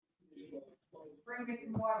Did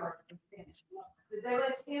they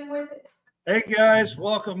let Ken with it? Hey guys,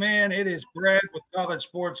 welcome in. It is Brad with College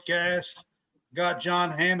SportsCast. Got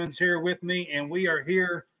Jon Hammons here with me, and we are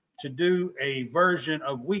here to do a version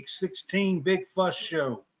of Week 16 Big Fuss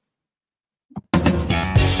Show.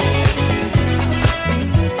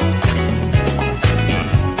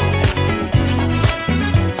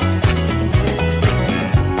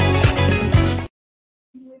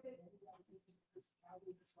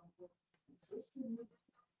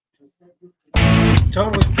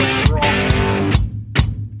 Totally wrong.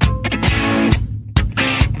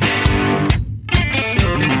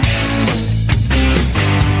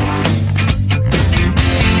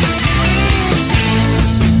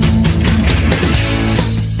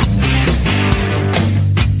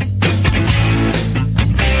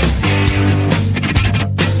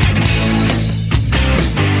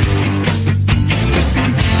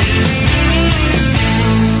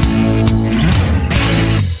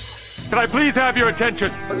 Can I please have your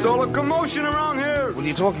attention? There's all a commotion around here. What are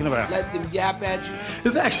you talking about? Let them yap at you.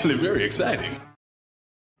 It's actually very exciting.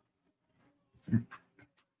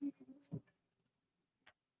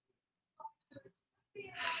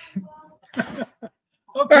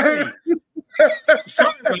 Okay.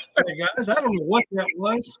 Sorry about that, guys. I don't know what that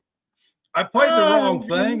was. I played the wrong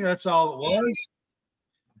thing. That's all it was.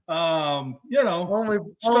 Only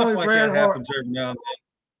stuff like Brad that happens every now and then.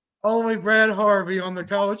 Only Brad Harvey on the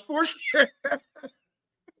College Sports.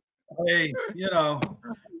 Hey,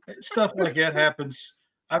 stuff like that happens.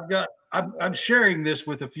 I'm sharing this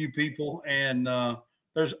with a few people, and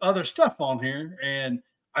there's other stuff on here, and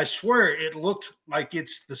I swear it looked like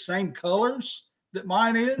it's the same colors that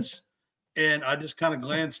mine is, and I just kind of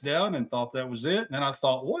glanced down and thought that was it, and then I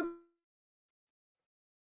thought, what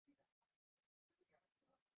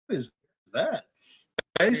is that?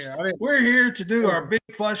 Yeah, we're here to do our Big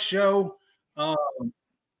Fuss Show.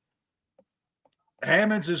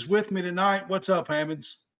 Hammons is with me tonight. What's up,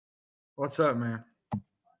 Hammons? What's up, man?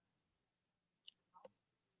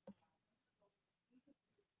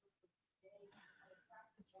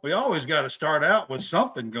 We always got to start out with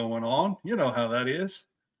something going on. You know how that is.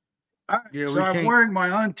 So I'm wearing my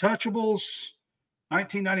Untouchables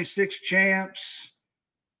 1996 champs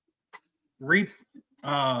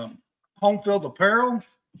home field apparel.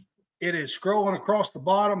 It is scrolling across the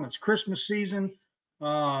bottom. It's Christmas season.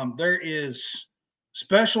 There is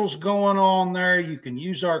specials going on there. You can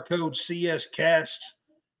use our code CSCast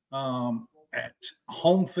at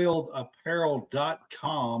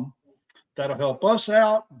homefieldapparel.com. That'll help us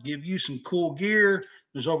out, give you some cool gear.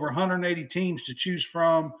 There's over 180 teams to choose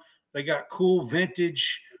from. They got cool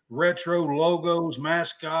vintage retro logos,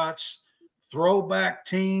 mascots, throwback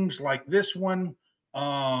teams like this one.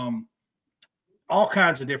 All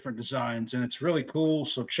kinds of different designs, and it's really cool.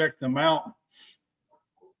 So check them out.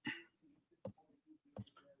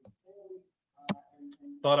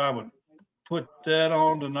 Thought I would put that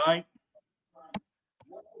on tonight.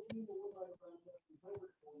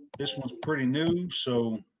 This one's pretty new.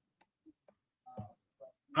 So,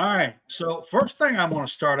 all right. So first thing I'm going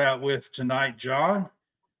to start out with tonight, John,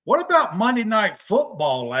 what about Monday Night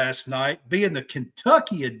Football last night being the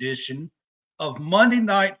Kentucky edition of Monday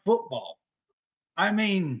Night Football? I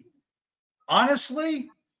mean, honestly,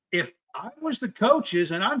 if I was the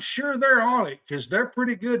coaches, and I'm sure they're on it because they're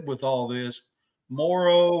pretty good with all this,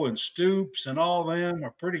 Morrow and Stoops and all them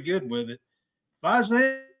are pretty good with it. If I was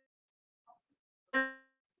them,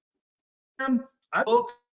 I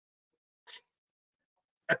look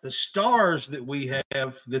at the stars that we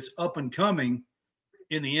have that's up and coming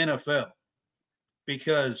in the NFL,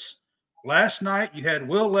 because last night you had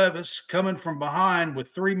Will Levis coming from behind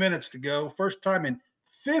with 3 minutes to go. First time in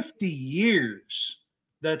 50 years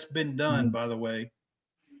that's been done, by the way.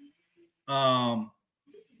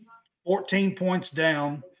 14 points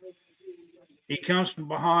down. He comes from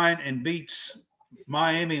behind and beats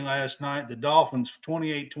Miami last night, the Dolphins,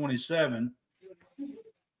 28-27.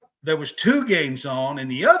 There was 2 games on. In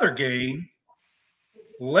the other game,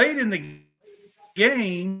 late in the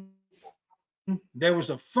game, there was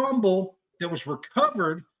a fumble that was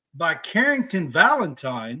recovered by Carrington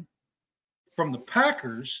Valentine from the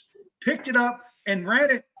Packers, picked it up and ran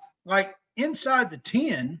it like inside the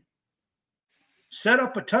 10, set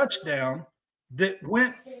up a touchdown that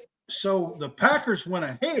went. So the Packers went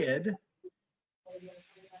ahead,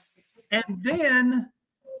 and then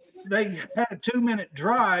they had a 2-minute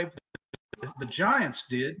drive, the Giants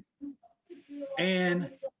did, and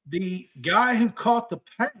the guy who caught the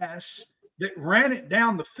pass that ran it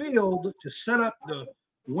down the field to set up the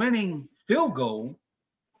winning field goal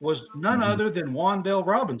was none other than Wan'Dale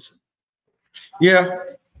Robinson. Yeah.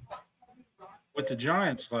 with the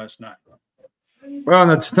Giants last night. Well,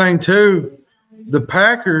 and that's the thing too. The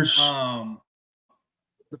Packers had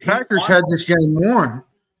this game won.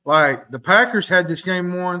 Like the Packers had this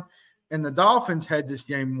game won, and the Dolphins had this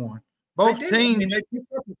game won. Both teams,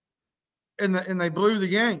 and they blew the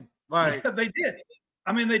game. Like they did.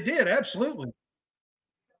 I mean, they did absolutely.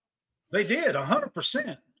 They did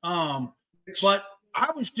 100%. But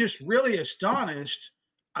I was just really astonished.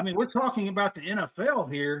 I mean, we're talking about the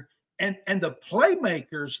NFL here, and the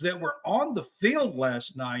playmakers that were on the field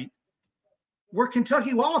last night were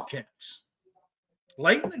Kentucky Wildcats.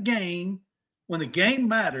 Late in the game, when the game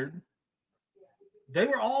mattered, they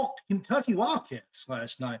were all Kentucky Wildcats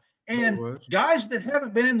last night. And guys that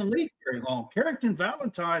haven't been in the league very long, Carrington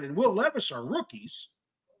Valentine and Will Levis are rookies.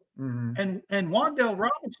 mm-hmm. And Wan'Dale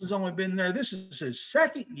Robinson's only been there. This is his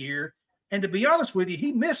second year. And to be honest with you,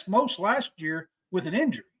 he missed most last year with an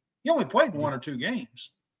injury. He only played one or two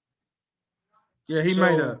games. Yeah, he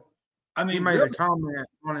made a comment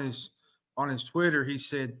on his Twitter. He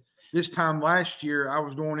said, this time last year I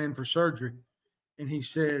was going in for surgery. And he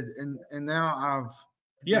said, and now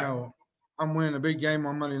I'm winning a big game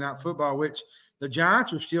on Monday Night Football, which the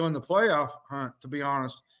Giants are still in the playoff hunt, to be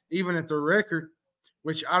honest, even at their record,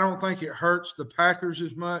 which I don't think it hurts the Packers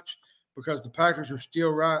as much because the Packers are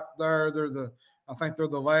still right there. I think they're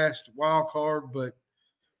the last wild card, but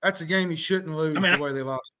that's a game you shouldn't lose the way they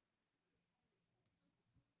lost.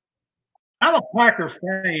 I'm a Packer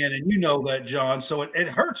fan, and you know that, John. So it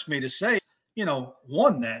hurts me to say,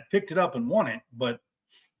 won that, picked it up and won it. But,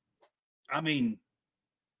 I mean,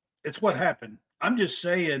 it's what happened. I'm just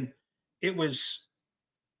saying it was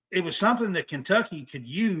something that Kentucky could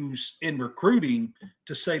use in recruiting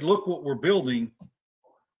to say, look what we're building.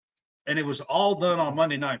 And it was all done on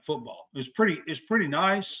Monday Night Football. It's pretty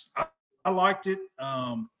nice. I liked it.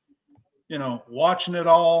 Watching it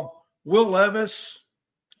all. Will Levis,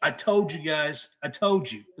 I told you guys. I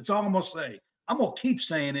told you. It's all I'm going to say. I'm going to keep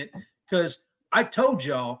saying it because I told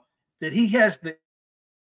y'all that he has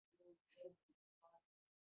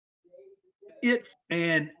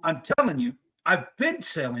and I'm telling you, I've been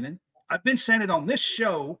saying it on this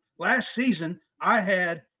show. Last season, I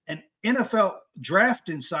had an NFL draft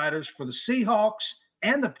insiders for the Seahawks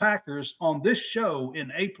and the Packers on this show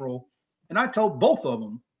in April, and I told both of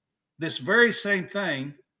them this very same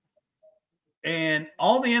thing. And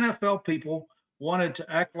all the NFL people wanted to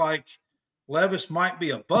act like Levis might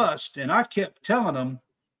be a bust, and I kept telling them,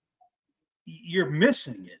 "You're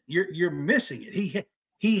missing it. You're missing it.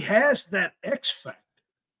 He has that X factor,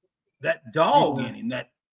 that dog in him,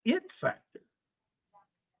 that it factor,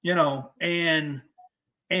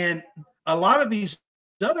 and a lot of these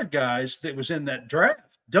other guys that was in that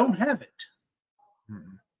draft don't have it."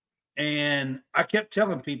 Mm-hmm. And I kept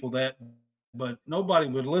telling people that, but nobody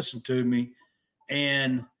would listen to me.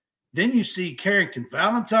 And then you see Carrington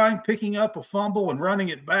Valentine picking up a fumble and running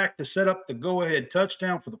it back to set up the go-ahead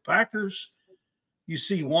touchdown for the Packers. You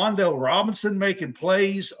see Wan'Dale Robinson making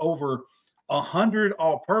plays over 100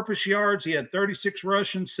 all-purpose yards. He had 36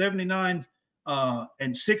 rushing, 79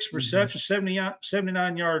 and 6 receptions,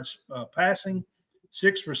 79 yards passing,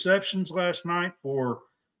 6 receptions last night for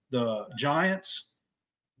the Giants.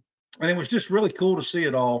 And it was just really cool to see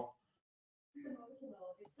it all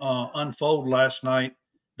unfold last night,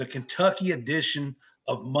 the Kentucky edition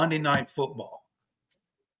of Monday Night Football.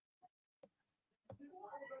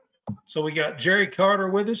 So we got Jerry Carter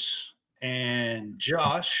with us and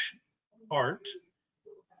Josh Hart.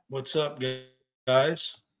 What's up,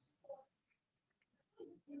 guys?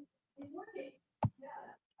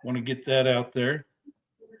 Want to get that out there.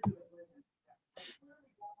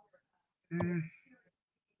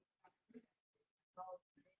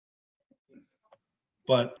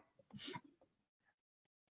 But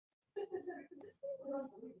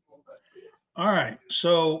all right,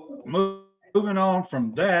 so moving on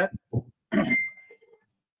from that,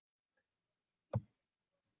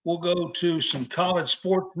 we'll go to some college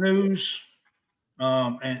sports news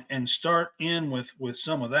and start in with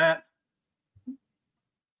some of that.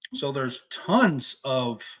 So there's tons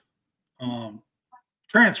of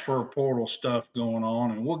transfer portal stuff going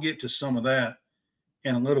on, and we'll get to some of that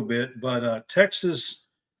in a little bit. But Texas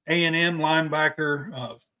A&M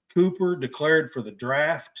linebacker Cooper declared for the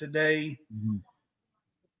draft today. Mm-hmm.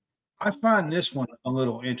 I find this one a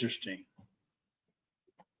little interesting.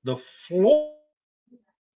 The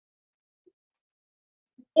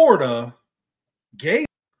Florida Gators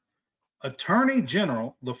Attorney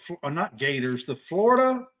General, the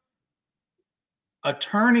Florida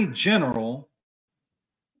Attorney General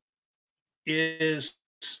is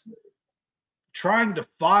trying to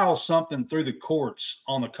file something through the courts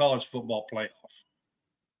on the college football playoff.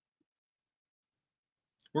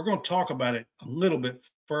 we're going to talk about it a little bit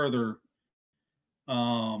further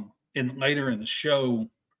later in the show.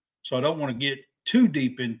 So I don't want to get too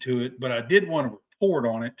deep into it, but I did want to report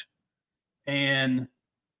on it. And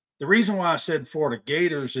the reason why I said Florida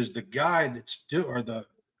Gators is the guy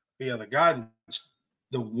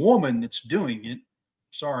the woman that's doing it.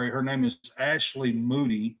 Sorry, her name is Ashley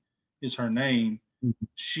Moody is her name. Mm-hmm.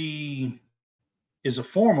 She is a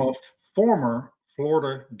former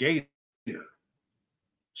Florida Gator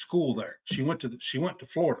school there. She went to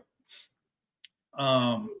Florida.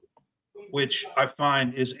 Which I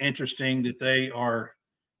find is interesting that they are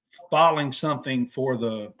filing something for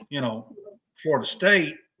the, Florida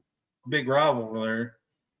State, big rival there.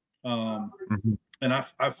 Mm-hmm. And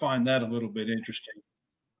I find that a little bit interesting.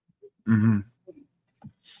 Mm-hmm.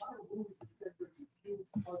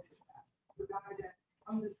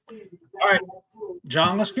 All right,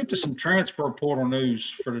 John, let's get to some transfer portal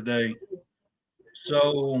news for today.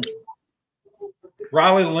 So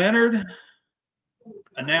Riley Leonard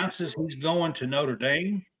announces he's going to Notre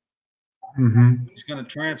Dame. Mm-hmm. He's going to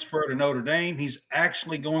transfer to Notre Dame. He's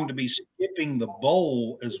actually going to be skipping the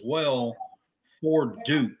bowl as well for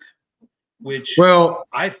Duke, which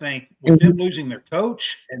I think with them losing their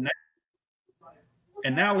coach and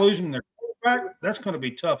now losing their quarterback, that's going to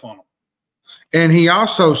be tough on them. And he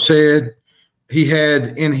also said he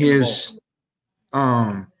had in his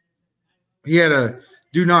he had a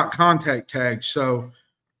do not contact tag. So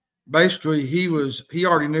basically he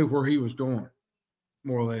already knew where he was going,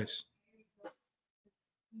 more or less.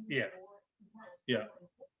 Yeah,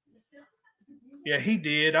 he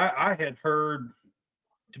did. I had heard,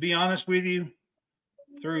 to be honest with you,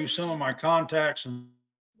 through some of my contacts and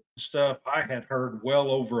stuff, I had heard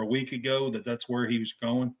well over a week ago that that's where he was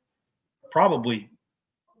going. Probably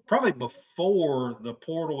before the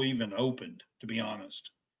portal even opened, to be honest.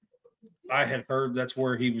 I had heard that's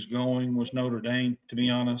where he was going, was Notre Dame, to be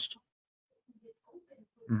honest.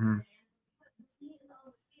 Mm-hmm.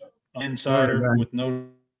 Insider with Notre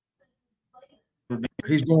Dame.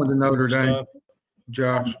 He's going to Notre Dame,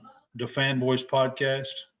 Josh. The Fanboys podcast,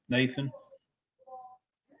 Nathan.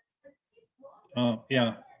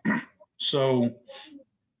 Yeah. So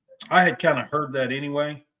I had kind of heard that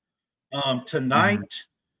anyway. Tonight,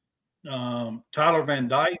 Tyler Van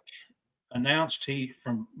Dyke announced he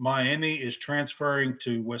from Miami is transferring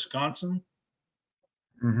to Wisconsin.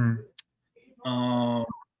 Mm-hmm.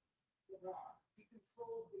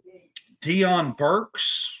 Deion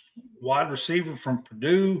Burks, wide receiver from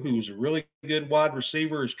Purdue, who's a really good wide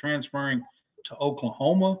receiver, is transferring to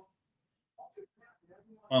Oklahoma.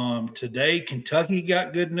 Today, Kentucky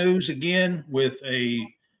got good news again with a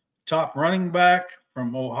top running back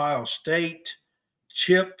from Ohio State,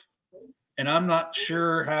 Chip, and I'm not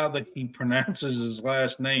sure how he pronounces his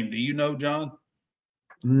last name. Do you know, John?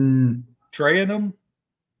 Trayanum?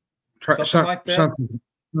 Something like that?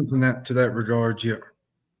 Something that to that regard, yeah.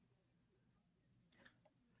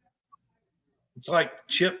 It's like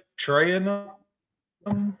Chip Trayanum,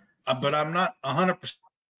 but I'm not 100%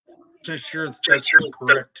 sure that's the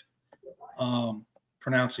correct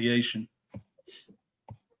pronunciation.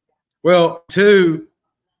 Well,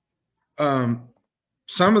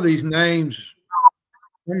 some of these names,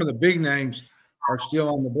 some of the big names are still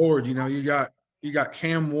on the board. You got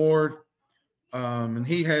Cam Ward, and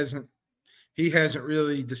he hasn't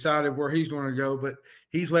really decided where he's going to go, but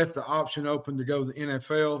he's left the option open to go to the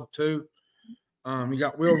NFL too. You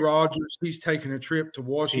got Will Rogers. He's taking a trip to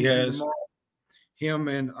Washington tomorrow. Him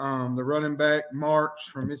and the running back Marks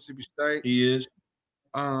from Mississippi State. He is.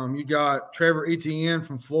 You got Trevor Etienne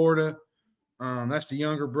from Florida. That's the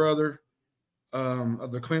younger brother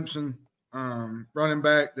of the Clemson running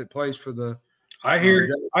back that plays for the. I hear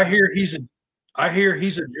he's a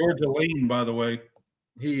Georgia lean, by the way.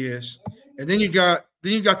 He is, and then you got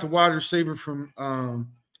the wide receiver from.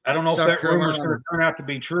 I don't know South if that rumor is Carolina. going to turn out to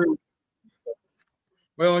be true.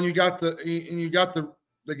 Well, and you got the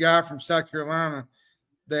guy from South Carolina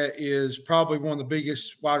that is probably one of the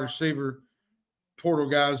biggest wide receiver portal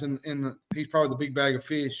guys he's probably the big bag of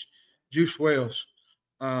fish, Juice Wells.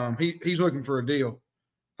 He's looking for a deal.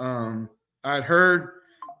 I'd heard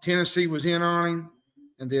Tennessee was in on him,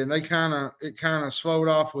 and then it kind of slowed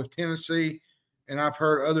off with Tennessee, and I've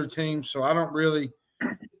heard other teams. So I don't really.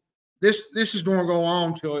 This is going to go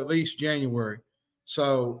on till at least January.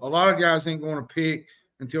 So a lot of guys ain't going to pick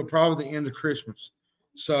until probably the end of Christmas.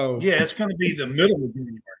 So yeah, it's going to be the middle of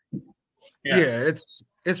January. Yeah,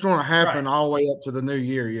 it's going to happen all the way up to the new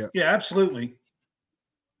year. Yeah. Yeah, absolutely.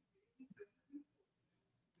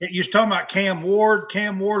 You're talking about Cam Ward.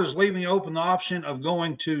 Cam Ward is leaving open the option of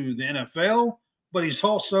going to the NFL, but he's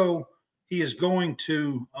also he is going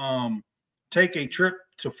to take a trip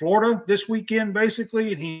to Florida this weekend,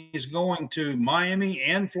 basically, and he is going to Miami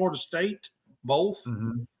and Florida State, both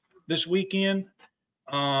this weekend.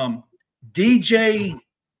 DJ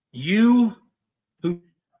U, who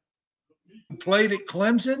played at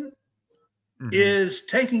Clemson, is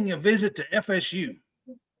taking a visit to FSU.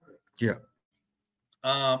 Yeah.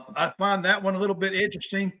 I find that one a little bit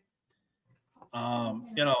interesting. You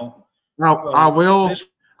know, I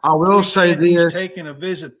will say this. Taking a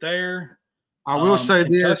visit there. I will say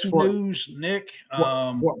this. News, Nick.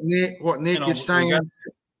 What Nick is saying.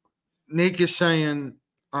 Nick is saying.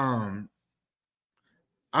 I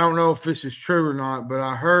don't know if this is true or not, but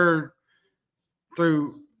I heard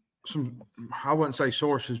through some, I wouldn't say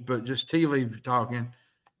sources, but just tea leaf talking,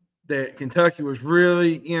 that Kentucky was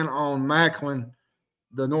really in on Macklin,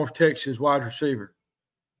 the North Texas wide receiver.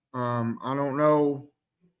 I don't know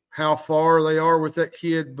how far they are with that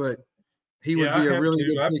kid, but he would be a really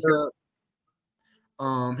good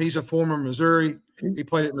pickup. He's a former Missouri. He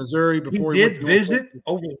played at Missouri before he visited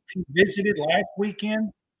last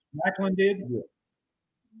weekend. Macklin did. Yeah.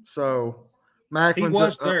 So Macklin's he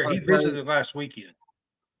was there. He visited last weekend.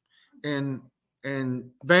 And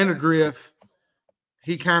Vandergriff,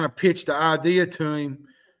 he kind of pitched the idea to him.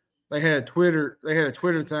 They had a Twitter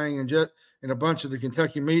thing, and a bunch of the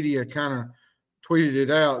Kentucky media kind of tweeted it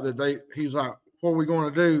out that he was like, "What are we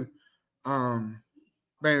going to do?"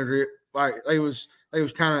 Vandergriff, like they was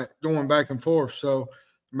kind of going back and forth. So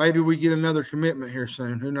maybe we get another commitment here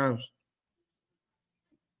soon. Who knows?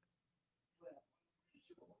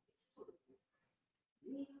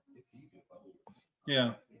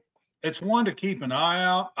 Yeah. It's one to keep an eye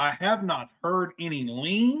out. I have not heard any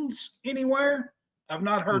leans anywhere. I've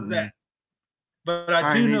not heard that. But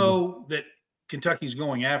I do know that Kentucky's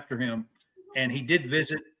going after him, and he did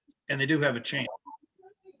visit, and they do have a chance.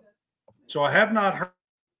 So I have not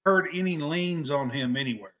heard any leans on him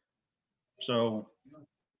anywhere. So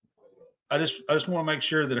I just want to make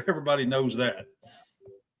sure that everybody knows that.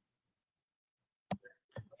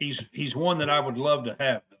 He's one that I would love to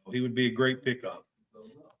have, though. He would be a great pickup.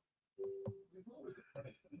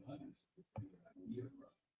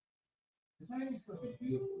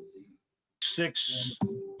 Six. I'm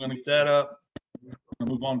going to get that up. We're going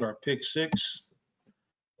to move on to our pick six.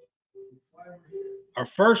 Our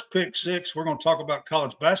first pick six, we're going to talk about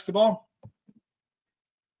college basketball.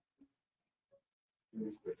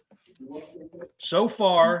 So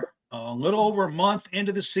far, a little over a month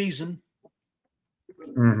into the season,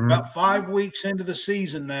 about 5 weeks into the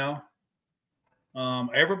season now.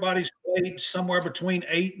 Everybody's played somewhere between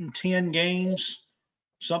 8 and 10 games,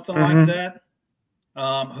 something like that.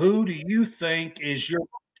 Who do you think is your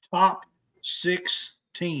top 6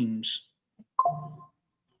 teams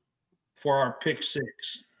for our pick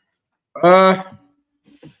six? I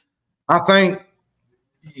think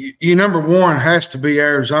your number one has to be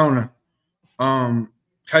Arizona.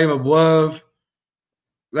 Caleb Love,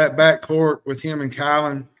 that backcourt with him and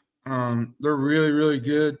Kylan, they're really, really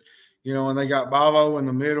good. You know, and they got Bavo in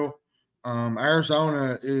the middle.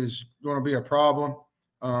 Arizona is going to be a problem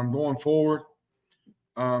going forward.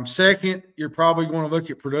 Second, you're probably going to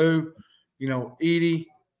look at Purdue. You know, Edey,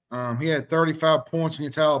 he had 35 points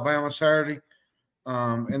against Alabama Saturday.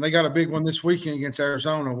 And they got a big one this weekend against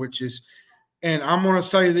Arizona, and I'm going to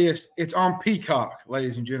say this, it's on Peacock,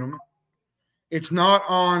 ladies and gentlemen. It's not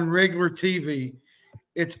on regular TV.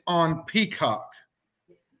 It's on Peacock.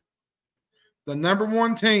 The number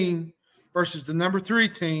 1 team versus the number 3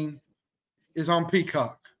 team is on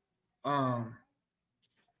Peacock.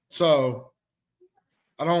 So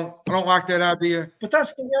I don't like that idea. But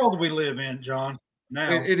that's the world we live in, John.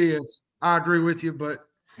 Now it is. I agree with you, but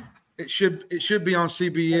it should be on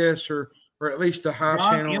CBS or at least a high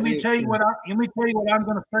channel. Let me tell you what I'm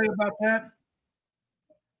going to say about that.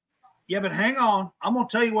 Yeah, but hang on. I'm going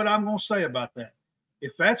to tell you what I'm going to say about that.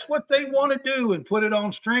 If that's what they want to do and put it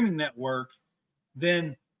on streaming network,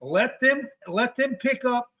 then let them pick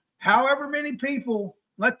up however many people.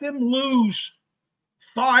 Let them lose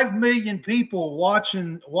 5 million people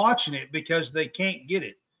watching it because they can't get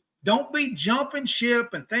it. Don't be jumping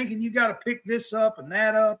ship and thinking you got to pick this up and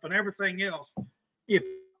that up and everything else. If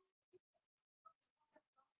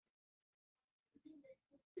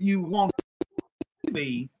you want to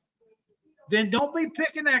be, then don't be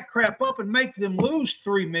picking that crap up and make them lose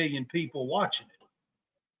 3 million people watching it,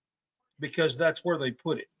 because that's where they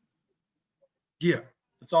put it. Yeah.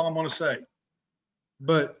 That's all I'm going to say.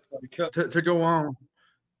 But to go on,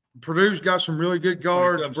 Purdue's got some really good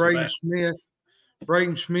guards. Braden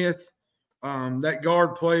Smith. That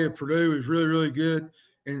guard play of Purdue is really, really good.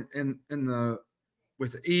 And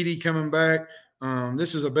with Edey coming back.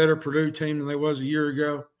 This is a better Purdue team than they was a year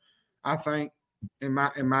ago, I think, in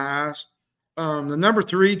my eyes. The number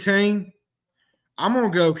 3 team, I'm gonna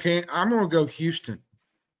go Houston.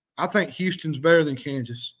 I think Houston's better than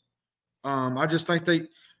Kansas. I just think they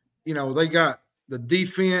got the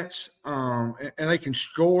defense and they can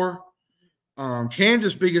score.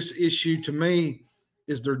 Kansas' biggest issue to me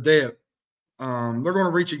is their depth. They're going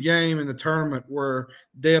to reach a game in the tournament where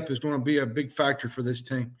depth is going to be a big factor for this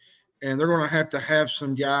team, and they're going to have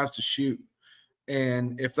some guys to shoot.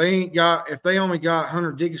 And if they only got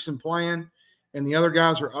Hunter Dickinson playing and the other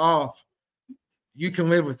guys are off, you can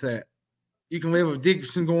live with that. You can live with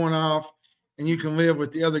Dickinson going off, and you can live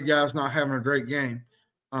with the other guys not having a great game.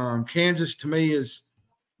 Kansas, to me, is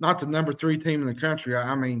not the number 3 team in the country.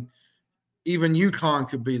 I mean, even UConn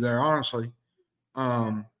could be there, honestly.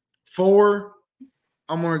 4,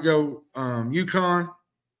 I'm going to go UConn.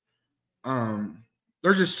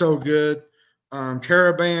 They're just so good.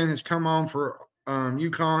 Caravan has come on for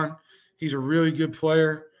UConn. He's a really good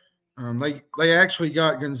player. They actually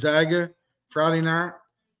got Gonzaga Friday night,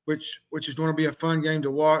 which is going to be a fun game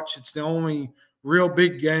to watch. It's the only real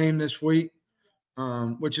big game this week,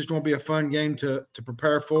 which is going to be a fun game to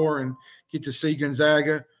prepare for and get to see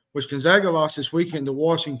Gonzaga, which Gonzaga lost this weekend to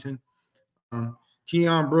Washington.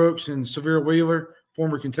 Keon Brooks and Severe Wheeler,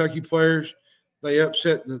 former Kentucky players, they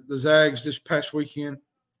upset the Zags this past weekend.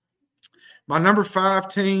 My number 5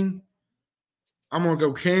 team, I'm going to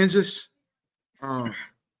go Kansas.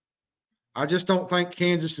 I just don't think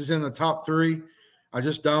Kansas is in the top 3. I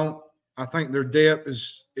just don't. I think their depth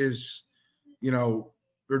is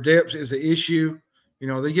their depth is an issue.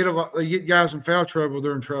 They get guys in foul trouble,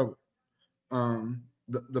 they're in trouble.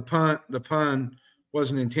 The pun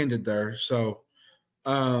wasn't intended there. So,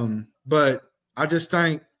 but I just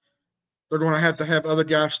think they're going to have other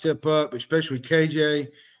guys step up, especially KJ.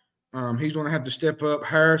 He's going to have to step up.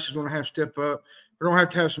 Harris is going to have to step up. They're going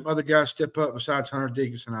to have some other guys step up besides Hunter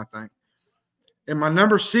Dickinson, I think. And my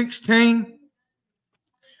number 16,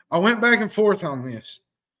 I went back and forth on this,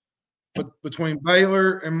 but between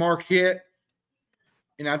Baylor and Marquette,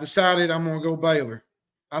 and I decided I'm going to go Baylor.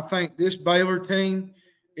 I think this Baylor team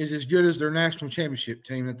is as good as their national championship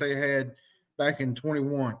team that they had back in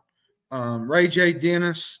 21. Ray J.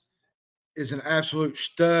 Dennis is an absolute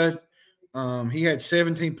stud. He had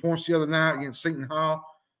 17 points the other night against Seton Hall.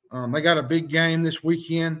 They got a big game this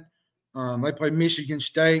weekend. They play Michigan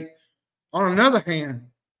State. On another hand,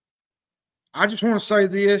 I just want to say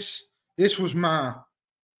this. This was my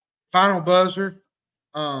final buzzer.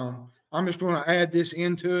 I'm just going to add this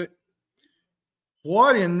into it.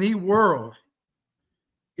 What in the world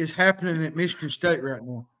is happening at Michigan State right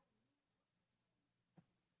now?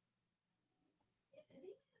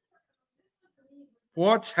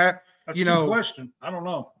 What's happening? That's a good question. I don't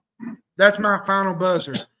know. That's my final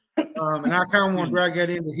buzzer. And I kind of want to drag that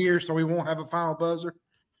into here so we won't have a final buzzer.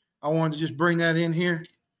 I wanted to just bring that in here.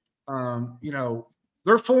 They're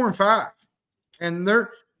 4-5, and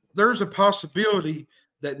there's a possibility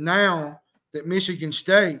that now that Michigan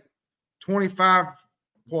State 25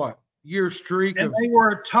 year streak, and they were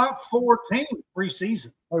a top 4 team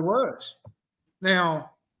preseason. They was.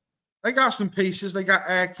 Now they got some pieces. They got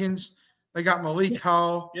Atkins. They got Malik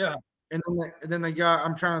Hall. Yeah, and then they got.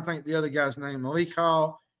 I'm trying to think the other guy's name. Malik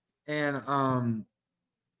Hall and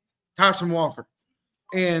Tyson Walker.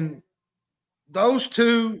 And those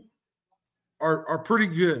two are pretty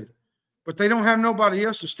good, but they don't have nobody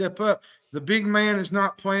else to step up. The big man is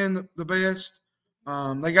not playing the best.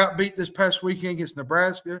 They got beat this past weekend against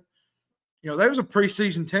Nebraska. They was a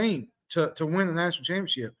preseason team to win the national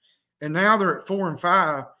championship, and now they're at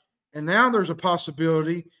 4-5, and now there's a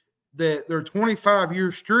possibility that their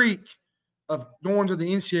 25-year streak of going to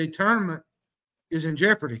the NCAA tournament is in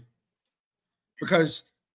jeopardy. Because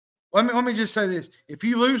let me just say this: if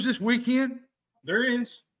you lose this weekend, there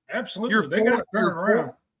is absolutely you're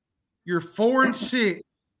 4-6.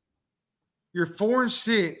 You're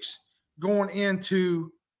 4-6 going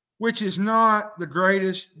into, which is not the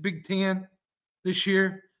greatest Big Ten this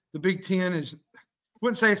year. The Big Ten is, I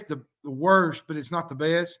wouldn't say it's the worst, but it's not the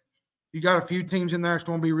best. You got a few teams in there that's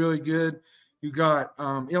going to be really good. You got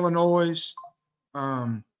Illinois.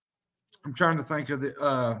 I'm trying to think of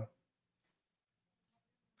the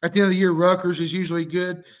at the end of the year, Rutgers is usually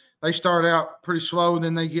good. They start out pretty slow, and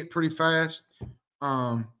then they get pretty fast.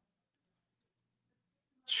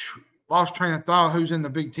 Lost train of thought. Who's in the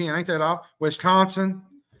Big Ten? Ain't that all? Wisconsin.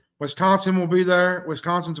 Wisconsin will be there.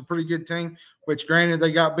 Wisconsin's a pretty good team, which granted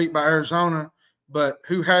they got beat by Arizona, but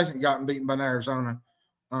who hasn't gotten beaten by Arizona?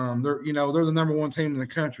 They're the number 1 team in the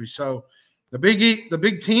country. So the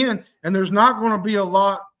Big Ten, and there's not going to be a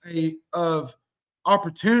lot of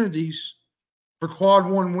opportunities for quad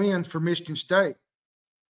one wins for Michigan State.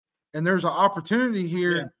 And there's an opportunity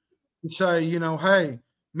here to say, hey,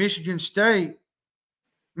 Michigan State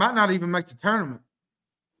might not even make the tournament.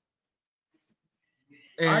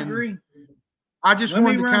 And I agree. I just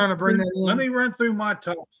wanted to kind of bring that in. Let me run through my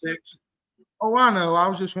top 6. Oh, I know. I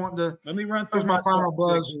was just wanting to. Let me run through my final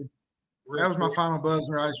buzzer. That was my final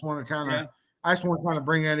buzzer. I just want to kind of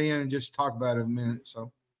bring that in and just talk about it a minute.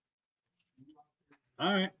 So.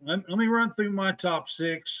 All right, let me run through my top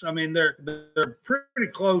 6. I mean, they're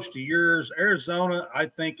pretty close to yours. Arizona, I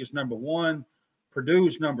think, is number 1. Purdue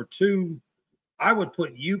is number 2. I would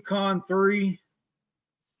put UConn 3.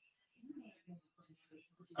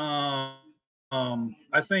 I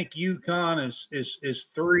think UConn is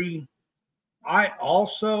 3. I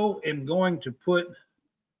also am going to put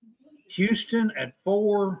Houston at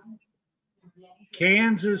 4,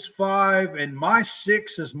 Kansas 5, and my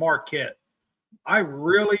 6 is Marquette. I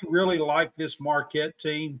really, really like this Marquette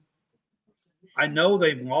team. I know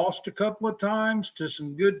they've lost a couple of times to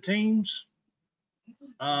some good teams.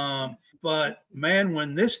 But, man,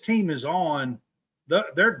 when this team is on,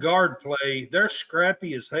 their guard play, they're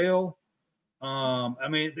scrappy as hell. I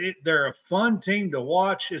mean, they're a fun team to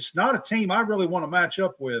watch. It's not a team I really want to match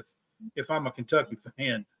up with if I'm a Kentucky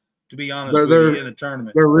fan, to be honest with you, in the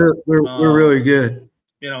tournament. They're really good.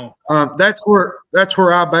 That's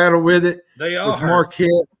where I battle with it. They are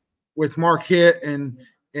with Marquette and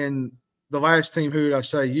the last team. Who did I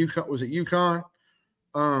say? UConn, was it UConn?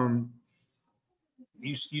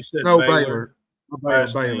 You said no, Baylor.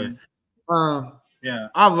 Baylor.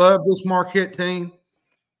 I love this Marquette team.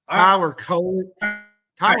 Tyler Coley.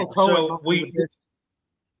 Tyler Coley.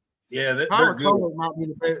 Tyler Coley might be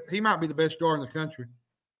the best. He might be the best guard in the country.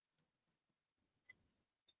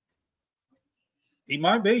 He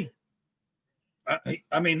might be.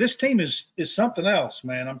 I mean, this team is something else,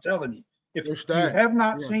 man. I'm telling you. If you have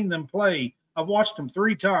not seen them play, I've watched them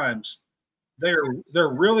 3 times. They're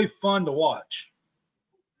really fun to watch.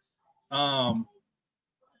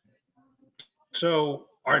 So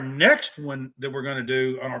our next one that we're going to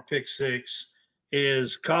do on our pick 6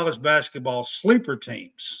 is college basketball sleeper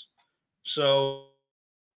teams. So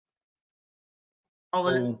I'll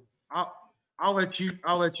let you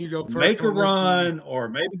go first. Make a run or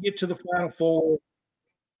maybe get to the Final Four.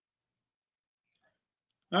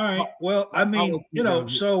 All right. Well, I mean,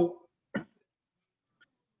 so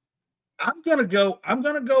I'm gonna go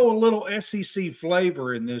a little SEC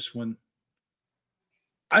flavor in this one.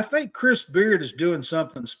 I think Chris Beard is doing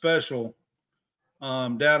something special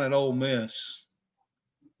down at Ole Miss.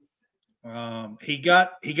 He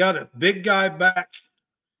got a big guy back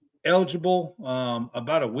eligible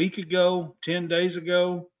about a week ago, 10 days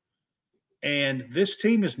ago, and this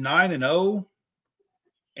team is 9-0.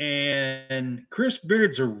 And Chris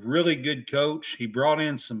Beard's a really good coach. He brought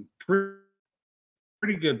in some pretty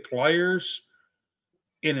good players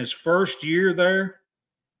in his first year there.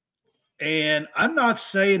 And I'm not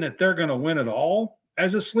saying that they're going to win it all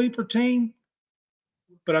as a sleeper team,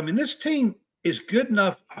 but I mean, this team is good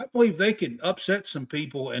enough. I believe they could upset some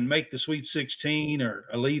people and make the Sweet 16 or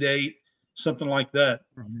Elite 8, something like that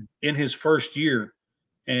in his first year.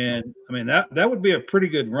 And I mean, that would be a pretty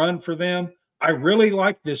good run for them. I really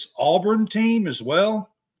like this Auburn team as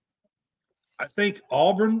well. I think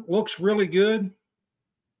Auburn looks really good.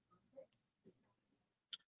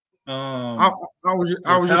 I was just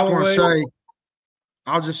going to say,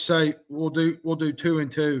 I'll just say we'll do 2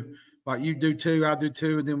 and 2. Like you do 2, I do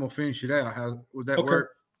 2, and then we'll finish it out. How would that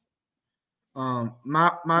work? My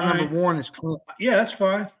number 1 is Clemson. Yeah, that's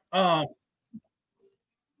fine.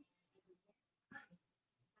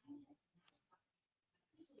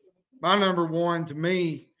 My number 1 to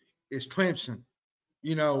me is Clemson.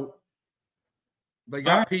 They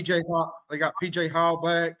got PJ Hall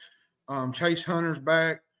back. Chase Hunter's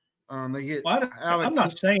back. They get Alex. I'm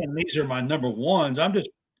not saying these are my number 1s. I'm just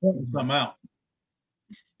pointing them out.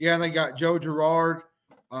 Yeah, and they got Joe Girard.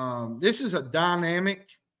 This is a dynamic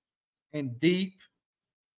and deep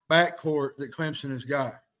backcourt that Clemson has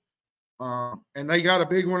got. And they got a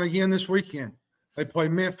big one again this weekend. They play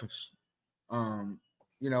Memphis. And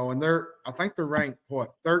I think they're ranked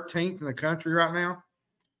 13th in the country right now.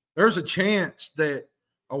 There's a chance that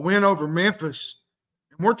a win over Memphis,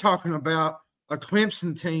 and we're talking about a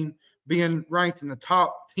Clemson team being ranked in the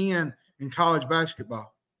top 10 in college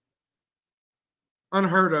basketball.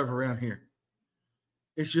 Unheard of around here.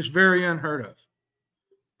 It's just very unheard of.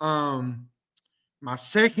 My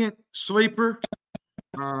second sleeper,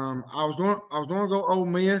 I was going to go Ole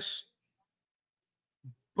Miss,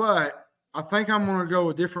 but I think I'm going to go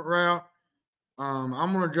a different route.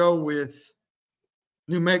 I'm going to go with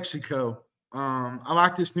New Mexico. I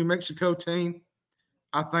like this New Mexico team.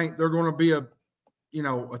 I think they're going to be a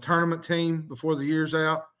tournament team before the year's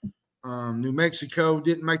out. New Mexico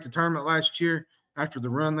didn't make the tournament last year after the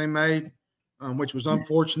run they made, which was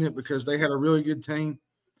unfortunate because they had a really good team.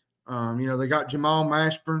 They got Jamal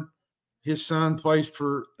Mashburn. His son plays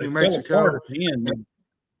for New Mexico.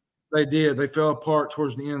 They did. They fell apart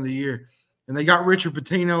towards the end of the year. And they got Richard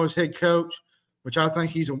Pitino as head coach, which I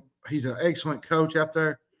think he's an excellent coach out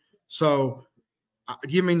there. So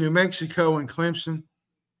give me New Mexico and Clemson.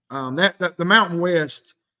 That the Mountain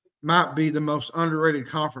West might be the most underrated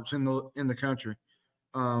conference in the country.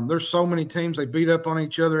 There's so many teams, they beat up on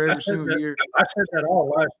each other every single year. I said that all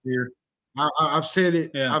last year. I've said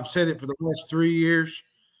it. Yeah. I've said it for the last 3 years.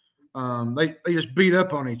 They just beat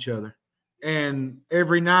up on each other, and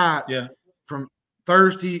every night, from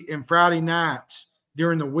Thursday and Friday nights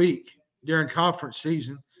during the week during conference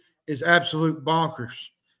season, is absolute bonkers.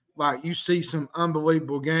 Like, you see some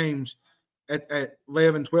unbelievable games at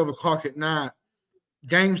 11, 12 o'clock at night.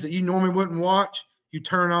 Games that you normally wouldn't watch, you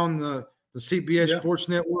turn on the CBS Sports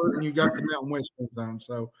Network and you got the Mountain West down.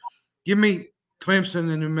 So give me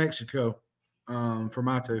Clemson and New Mexico for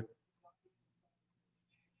my two.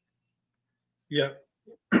 Yeah.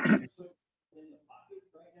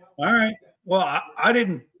 All right. Well, I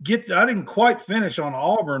didn't quite finish on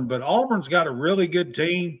Auburn, but Auburn's got a really good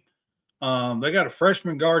team. They got a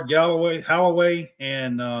freshman guard, Holloway,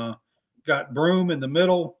 and got Broom in the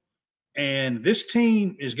middle. And this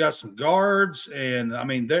team has got some guards, and I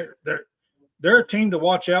mean they're a team to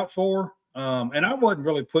watch out for. And I wasn't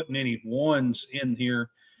really putting any ones in here.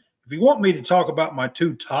 If you want me to talk about my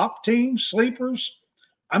two top teams, sleepers,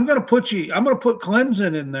 I'm going to put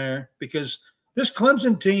Clemson in there because this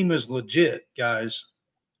Clemson team is legit, guys.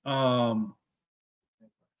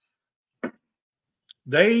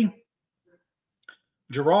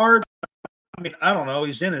 Gerard, I mean, I don't know.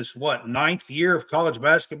 He's in his ninth year of college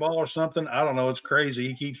basketball or something. I don't know. It's crazy.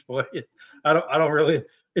 He keeps playing. I don't really.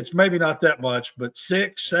 It's maybe not that much, but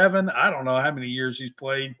 6, 7. I don't know how many years he's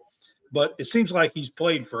played, but it seems like he's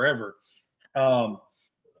played forever.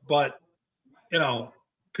 But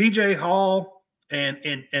PJ Hall and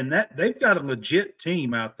that they've got a legit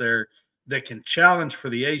team out there that can challenge for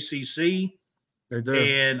the ACC. They do.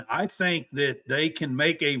 And I think that they can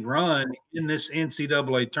make a run in this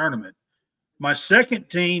NCAA tournament. My second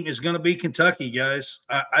team is going to be Kentucky, guys.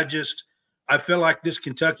 I feel like this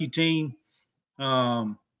Kentucky team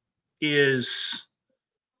is,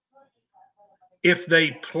 if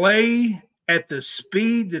they play at the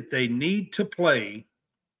speed that they need to play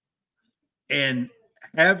and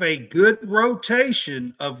have a good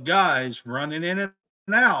rotation of guys running in and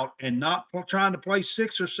out and not trying to play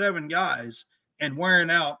 6 or 7 guys and wearing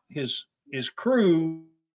out his crew,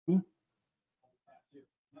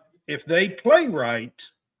 if they play right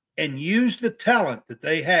and use the talent that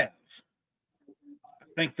they have, I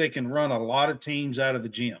think they can run a lot of teams out of the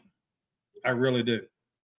gym. I really do.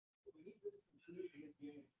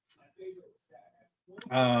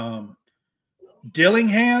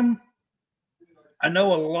 Dillingham, I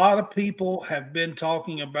know a lot of people have been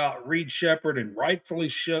talking about Reed Sheppard, and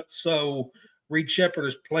rightfully so. Reed Sheppard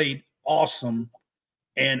has played awesome,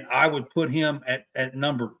 and I would put him at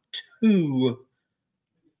number 2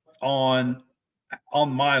 on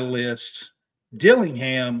my list.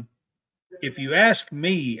 Dillingham, if you ask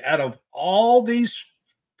me, out of all these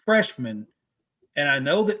freshmen, and I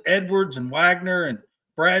know that Edwards and Wagner and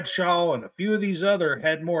Bradshaw and a few of these other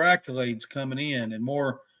had more accolades coming in and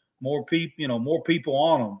more people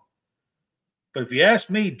on them. But if you ask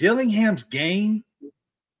me, Dillingham's game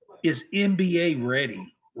is NBA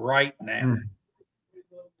ready right now.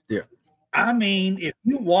 Yeah. I mean, if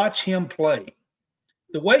you watch him play,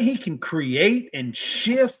 the way he can create and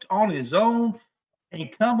shift on his own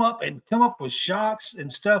and come up with shots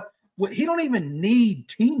and stuff, he don't even need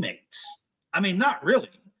teammates. I mean, not really,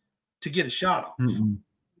 to get a shot off. Mm-hmm.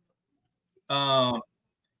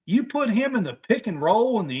 You put him in the pick and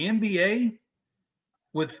roll in the NBA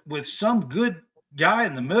with some good guy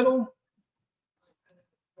in the middle,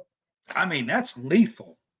 I mean, that's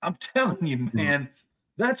lethal. I'm telling you, man,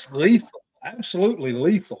 that's lethal. Absolutely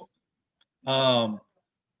lethal. And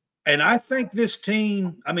I think this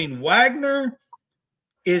team, I mean, Wagner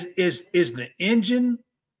is the engine.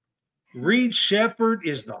 Reed Sheppard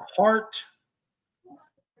is the heart.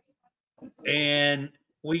 And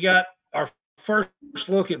we got our first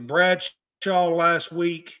look at Bradshaw last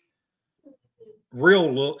week.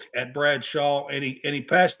 Real look at Bradshaw, and he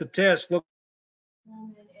passed the test. Looked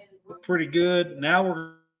pretty good. Now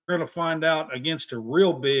we're going to find out against a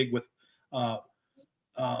real big with,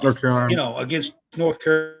 against North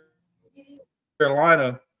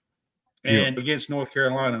Carolina and against North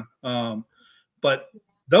Carolina. But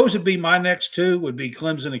those would be my next two. Would be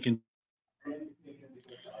Clemson and Kentucky.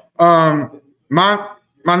 My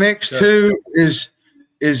next two is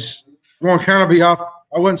going to kind of be off.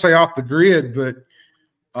 I wouldn't say off the grid, but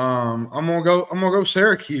I'm gonna go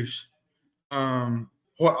Syracuse.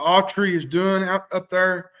 What Autry is doing up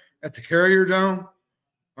there at the Carrier Dome,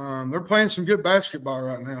 they're playing some good basketball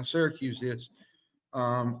right now. Syracuse is.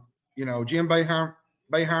 Jim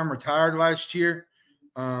Boeheim retired last year.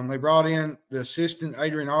 They brought in the assistant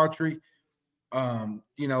Adrian Autry.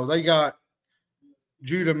 They got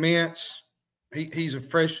Judah Mintz. He's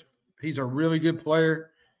a really good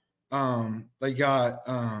player. They got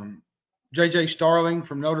JJ Starling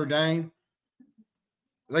from Notre Dame.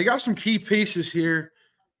 They got some key pieces here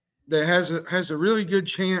that has a really good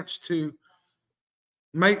chance to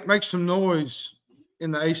make some noise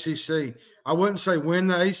in the ACC. I wouldn't say win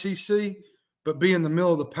the ACC, but be in the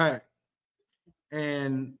middle of the pack.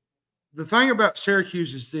 And the thing about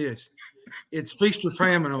Syracuse is this: it's feast or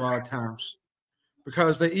famine a lot of times,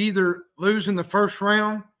 because they either lose in the first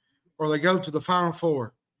round or they go to the Final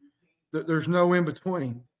Four. There's no in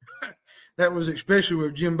between. That was especially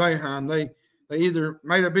with Jim Boeheim. They either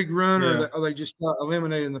made a big run or they just got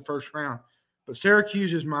eliminated in the first round. But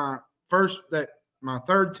Syracuse is my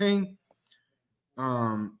third team.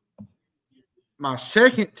 My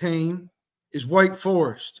second team is Wake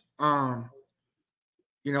Forest. They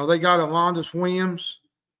got Alondas Williams.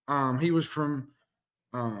 He was from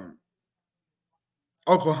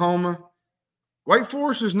Oklahoma. Wake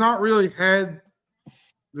Forest has not really had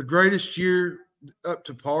the greatest year up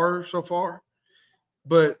to par so far,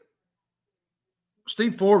 but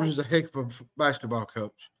Steve Forbes is a heck of a basketball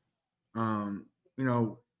coach.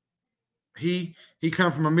 He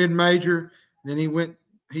come from a mid-major, then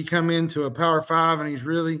he come into a Power 5, and he's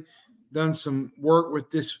really done some work with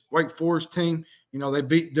this Wake Forest team. They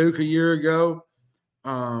beat Duke a year ago.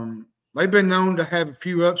 They've been known to have a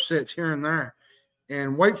few upsets here and there.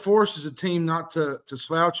 And Wake Forest is a team not to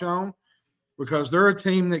slouch on, because they're a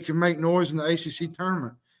team that can make noise in the ACC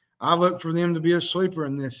tournament. I look for them to be a sleeper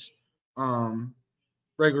in this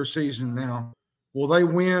regular season now. Will they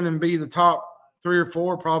win and be the top 3 or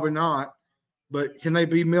 4? Probably not. But can they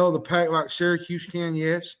be middle of the pack like Syracuse can?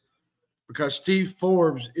 Yes. Because Steve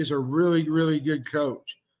Forbes is a really, really good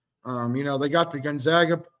coach. They got the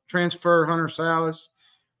Gonzaga transfer, Hunter Salas.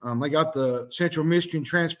 They got the Central Michigan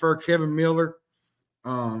transfer, Kevin Miller.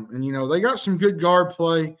 They got some good guard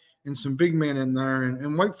play and some big men in there.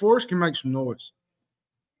 And Wake Forest can make some noise.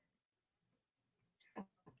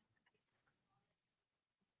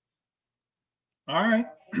 All right.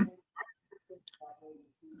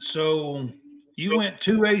 So you went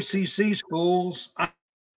 2 ACC schools.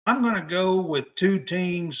 I'm going to go with 2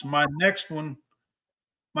 teams. My next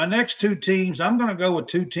 2 teams, I'm going to go with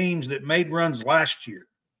 2 teams that made runs last year,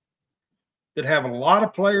 that have a lot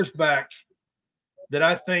of players back, that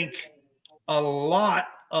I think a lot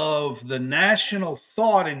of the national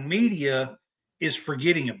thought and media is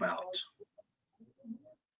forgetting about.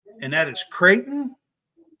 And that is Creighton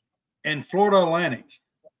and Florida Atlantic.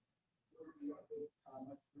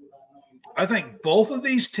 I think both of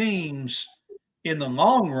these teams in the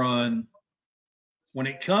long run, when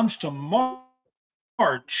it comes to March,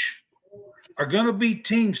 are going to be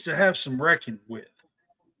teams to have some reckoning with.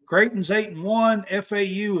 Creighton's 8-1,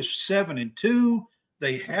 FAU is 7-2.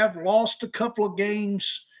 They have lost a couple of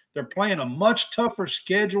games. They're playing a much tougher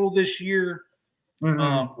schedule this year,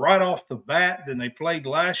 right off the bat, than they played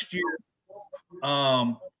last year.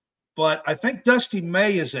 But I think Dusty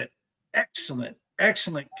May is an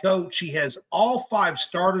excellent coach. He has all 5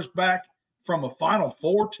 starters back from a Final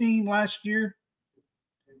Four team last year.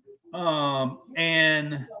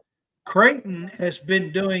 And Creighton has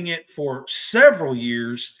been doing it for several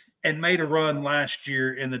years and made a run last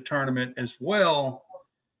year in the tournament as well.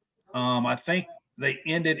 I think they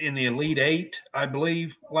ended in the Elite 8, I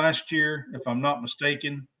believe, last year, if I'm not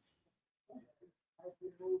mistaken.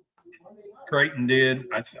 Creighton did,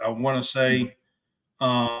 I want to say.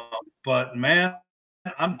 But, man,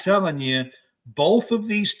 I'm telling you, both of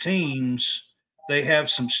these teams, they have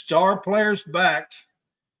some star players back.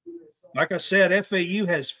 Like I said, FAU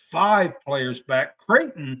has 5 players back.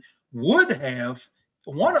 Creighton would have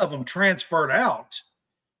one of them transferred out,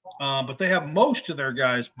 but they have most of their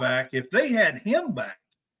guys back. If they had him back,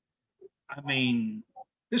 I mean,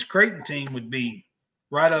 this Creighton team would be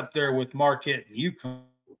right up there with Marquette and UConn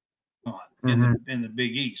in the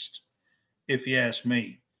Big East, if you ask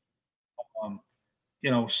me.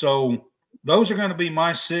 So those are going to be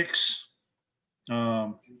my 6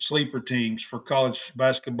 sleeper teams for college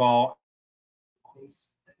basketball.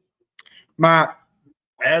 I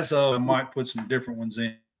might put some different ones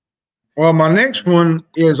in. Well, my next one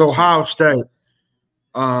is Ohio State.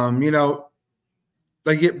 They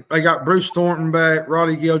got Bruce Thornton back,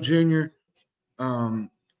 Roddy Gale Jr. Thornton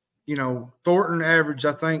averaged,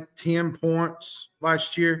 I think, 10 points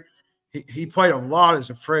last year. He played a lot as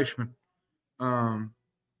a freshman. And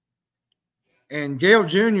Gale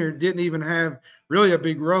Jr. didn't even have really a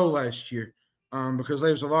big role last year because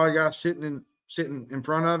there was a lot of guys sitting in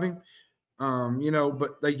front of him.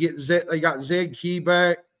 But they got Zed Key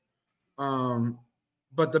back.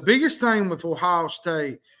 But the biggest thing with Ohio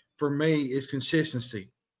State for me is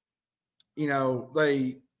consistency.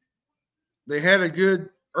 They had a good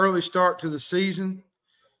early start to the season,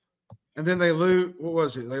 and then they lose. What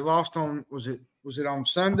was it? They lost on was it on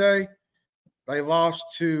Sunday? They lost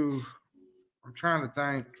to. I'm trying to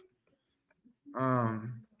think.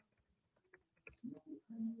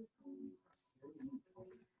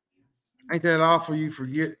 Ain't that awful? You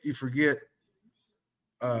forget. You forget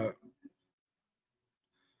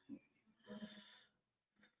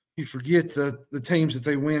the teams that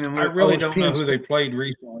they win. And I really don't know who they played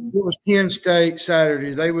recently. It was Penn State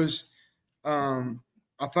Saturday. They was, I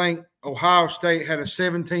think Ohio State had a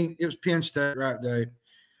 17. It was Penn State, right, Dave?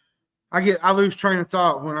 I lose train of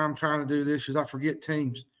thought when I'm trying to do this because I forget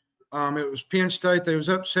teams. It was Penn State. They was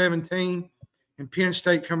up 17, and Penn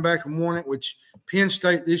State come back and won it. Which Penn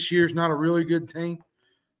State this year is not a really good team.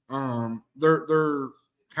 They're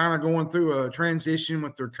kind of going through a transition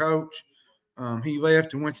with their coach. He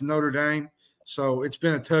left and went to Notre Dame, so it's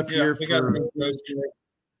been a tough year for.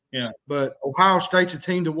 Yeah, but Ohio State's a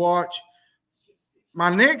team to watch.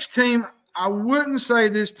 My next team, I wouldn't say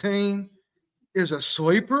this team is a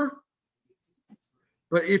sleeper,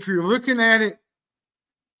 but if you're looking at it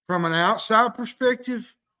from an outside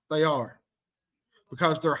perspective, they are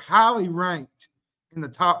because they're highly ranked in the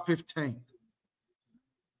top 15,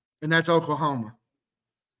 and that's Oklahoma.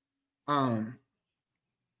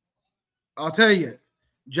 I'll tell you,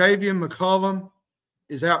 Javian McCollum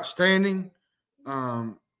is outstanding.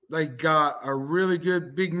 They got a really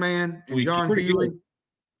good big man, and John Hughley.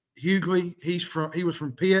 He was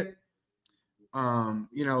from Pitt. They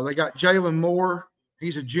got Jalen Moore.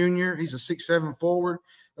 He's a junior. He's a 6'7" forward.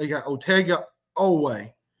 They got Otega Owe.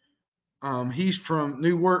 He's from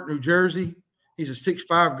Newark, New Jersey. He's a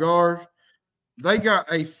 6'5" guard. They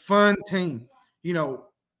got a fun team.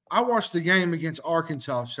 I watched the game against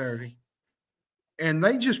Arkansas Saturday, and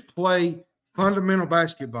they just play fundamental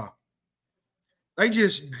basketball. They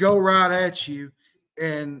just go right at you,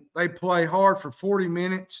 and they play hard for 40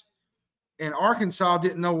 minutes, and Arkansas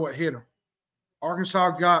didn't know what hit them. Arkansas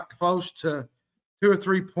got close to 2 or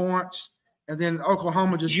 3 points, and then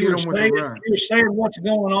Oklahoma just hit them with a run. You were saying what's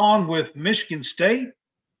going on with Michigan State?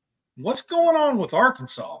 What's going on with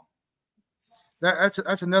Arkansas?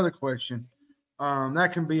 That's another question.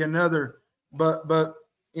 That can be another but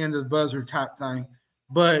end of the buzzer type thing.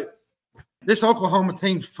 But this Oklahoma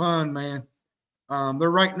team's fun, man.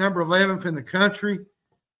 They're ranked number 11th in the country.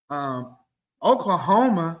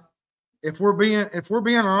 Oklahoma, if we're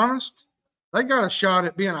being honest, they got a shot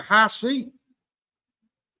at being a high seed.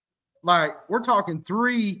 Like we're talking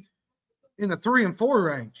 3 in the 3 and 4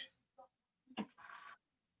 range.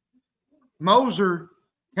 Moser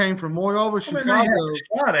came from Loyola, Chicago. They have a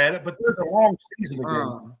shot at it, but there's a long season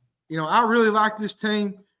ago. I really like this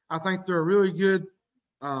team. I think they're a really good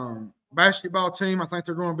basketball team. I think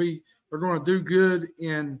they're going to do good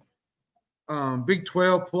in Big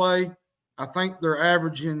 12 play. I think they're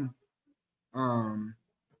averaging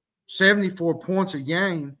 74 points a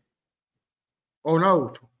game. Oh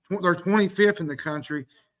no, they're 25th in the country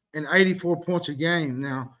and 84 points a game.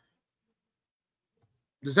 Now,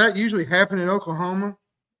 does that usually happen in Oklahoma?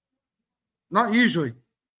 Not usually.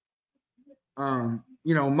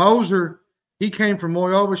 Moser, he came from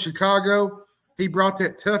Loyola, Chicago. He brought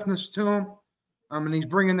that toughness to him. And he's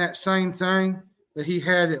bringing that same thing that he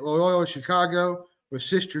had at Loyola, Chicago with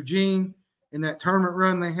Sister Jean in that tournament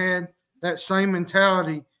run they had. That same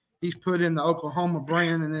mentality he's put in the Oklahoma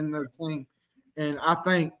brand and in their team. And I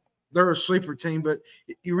think they're a sleeper team, but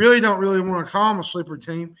you really don't want to call them a sleeper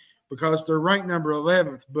team because they're ranked number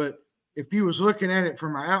 11th. But if you was looking at it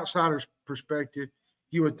from an outsider's perspective,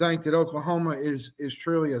 you would think that Oklahoma is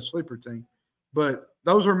truly a sleeper team. But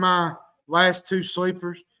those are my last 2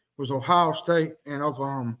 sleepers was Ohio State and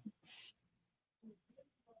Oklahoma.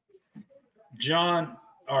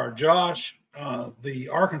 Josh, the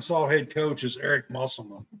Arkansas head coach is Eric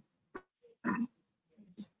Musselman.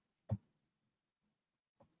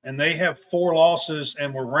 and they have 4 losses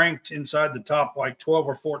and were ranked inside the top like 12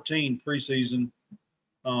 or 14 preseason.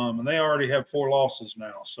 And they already have 4 losses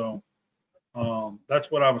now. So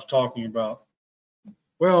that's what I was talking about.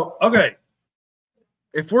 Well, okay.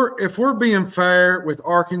 If we're being fair with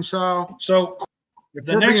Arkansas, so if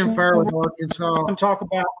we're being fair with Arkansas, talk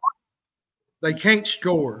about they can't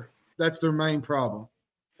score. That's their main problem.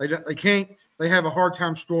 They can't. They have a hard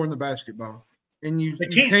time scoring the basketball, and you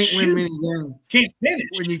can't win many games. Can't finish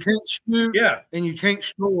when you can't shoot. Yeah, and you can't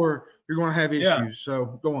score. You're going to have issues. Yeah.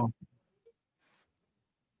 So go on.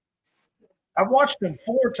 I've watched them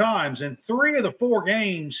 4 times, and 3 of the 4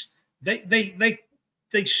 games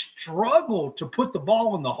they struggle to put the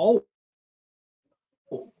ball in the hole.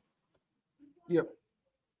 Yep.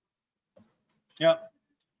 Yep.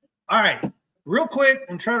 All right. Real quick,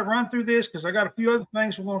 I'm trying to run through this because I got a few other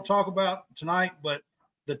things we're going to talk about tonight. But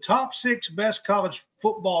the top 6 best college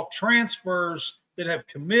football transfers that have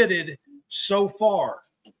committed so far.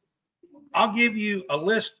 I'll give you a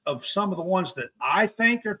list of some of the ones that I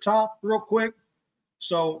think are top real quick.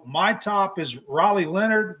 So my top is Raleigh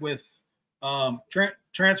Leonard with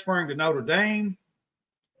transferring to Notre Dame.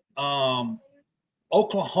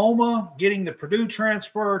 Oklahoma getting the Purdue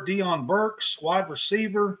transfer. Deion Burks, wide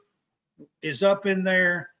receiver, is up in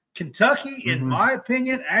there. Kentucky, in my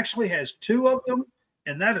opinion, actually has 2 of them,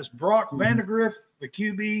 and that is Brock Vandagriff, the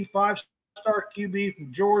QB, 5-star QB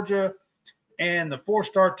from Georgia, and the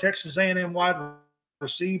 4-star Texas A&M wide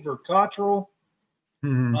receiver Cottrell.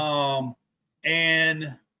 I'm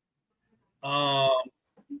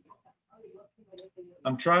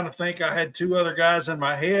trying to think. I had 2 other guys in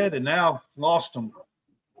my head, and now I've lost them.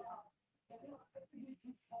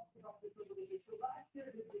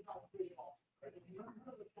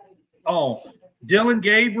 Oh, Dylan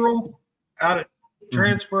Gabriel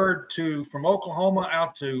transferred from Oklahoma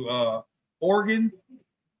out to Oregon.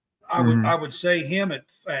 I would say him at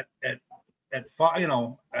 5,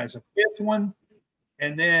 as a 5th one,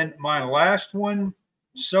 and then my last one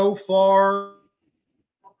so far.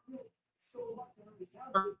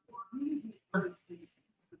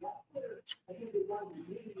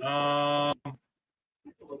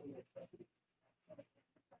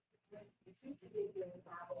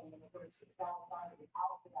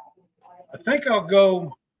 I think I'll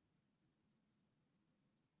go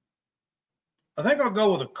with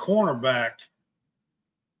a cornerback.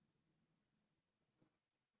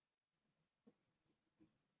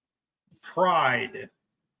 Pride,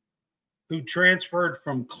 who transferred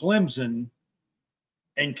from Clemson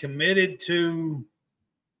and committed to,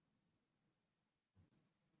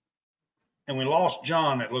 and we lost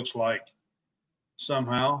John, it looks like,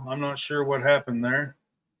 somehow. I'm not sure what happened there.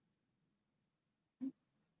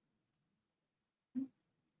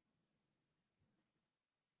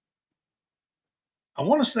 I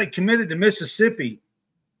want to say committed to Mississippi,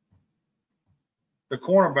 the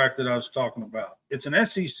cornerback that I was talking about. It's an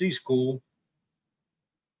SEC school,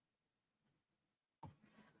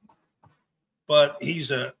 but he's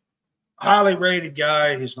a highly rated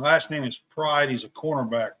guy. His last name is Pride. He's a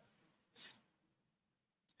cornerback.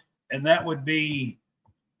 And that would be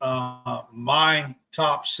my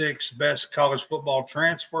top 6 best college football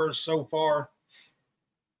transfers so far.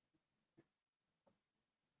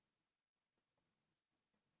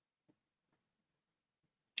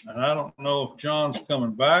 And I don't know if John's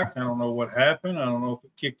coming back. I don't know what happened. I don't know if it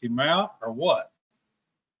kicked him out or what.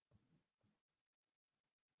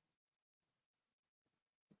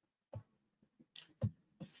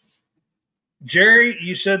 Jerry,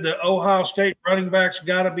 you said the Ohio State running back's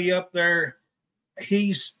got to be up there.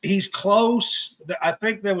 He's close. I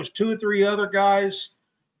think there was 2 or 3 other guys.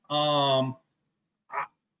 I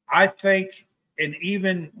think, and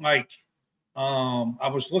even like I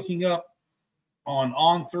was looking up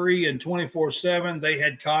on 3 and 24/7, they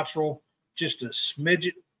had Cottrell just a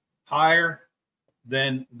smidget higher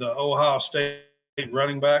than the Ohio State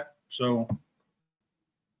running back. So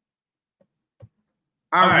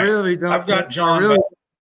I really don't. I've got John.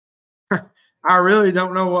 I really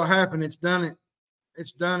don't know what happened. It's done it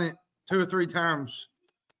 2 or 3 times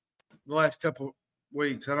the last couple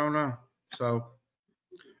weeks. I don't know. So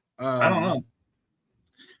I don't know.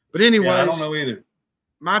 But anyways, I don't know either.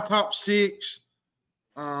 My top 6,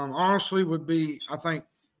 honestly, would be, I think,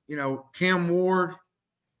 Cam Ward,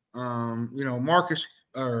 Marcus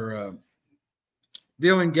or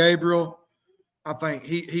Dylan Gabriel. I think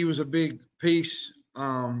he was a big piece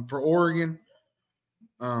for Oregon.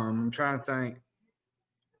 I'm trying to think.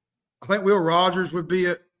 I think Will Rogers would be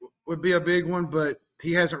a big one, but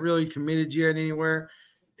he hasn't really committed yet anywhere.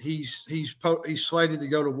 He's slated to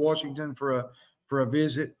go to Washington for a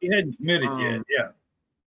visit. He hadn't committed yet. Yeah.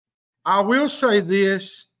 I will say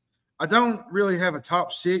this. I don't really have a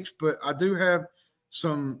top 6, but I do have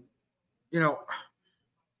some,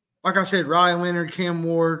 like I said, Riley Leonard, Cam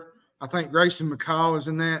Ward. I think Grayson McCall is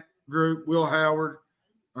in that group. Will Howard,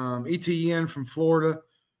 ETN from Florida,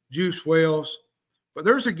 Juice Wells. But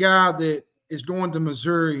there's a guy that is going to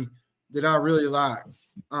Missouri that I really like.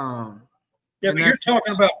 But you're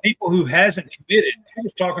talking about people who hasn't committed. I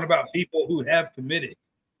was talking about people who have committed.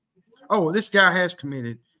 Oh, this guy has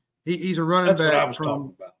committed. He's a running That's back what I was from.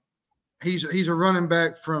 talking about. He's a running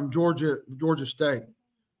back from Georgia State.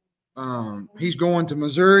 He's going to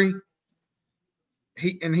Missouri.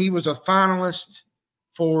 He was a finalist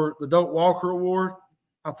for the Doak Walker Award.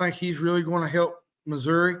 I think he's really going to help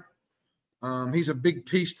Missouri. He's a big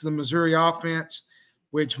piece to the Missouri offense,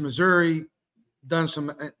 which Missouri done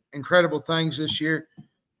some incredible things this year.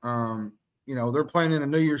 They're playing in a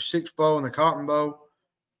New Year's Six Bowl and the Cotton Bowl.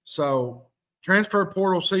 So transfer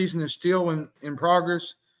portal season is still in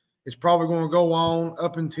progress. It's probably going to go on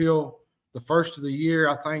up until the first of the year.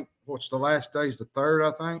 I think what's the last day is the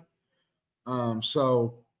 3rd, I think.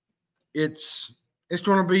 So it's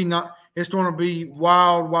going to be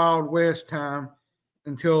wild west time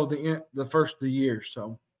until the first of the year.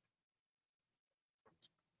 So,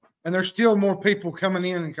 and there's still more people coming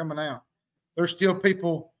in and coming out. There's still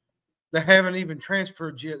people that haven't even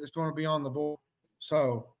transferred yet that's going to be on the board.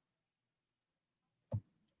 So,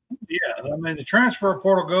 yeah, I mean, the transfer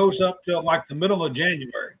portal goes up till like the middle of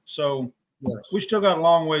January. So yes. We still got a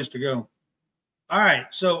long ways to go. All right.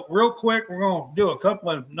 So real quick, we're going to do a couple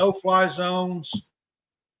of no-fly zones.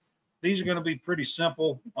 These are going to be pretty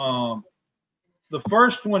simple. The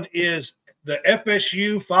first one is the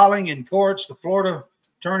FSU filing in courts, the Florida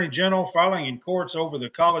Attorney General filing in courts over the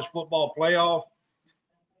college football playoff.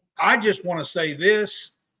 I just want to say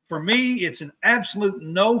this. For me, it's an absolute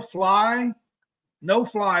no-fly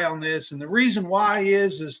on this. And the reason why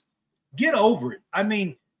is get over it. I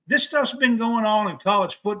mean, this stuff's been going on in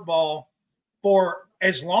college football for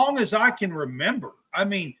as long as I can remember. I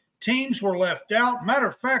mean, teams were left out. Matter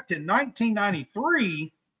of fact, in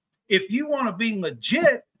 1993, if you want to be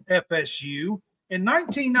legit FSU, in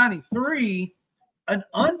 1993, an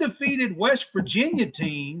undefeated West Virginia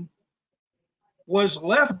team was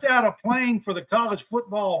left out of playing for the college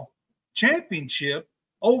football championship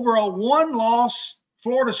over a one-loss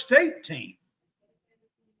Florida State team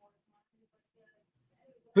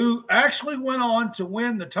who actually went on to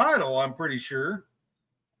win the title, I'm pretty sure.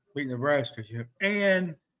 Beat Nebraska, yep.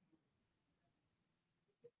 And,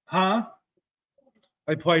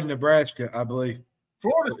 they played Nebraska, I believe.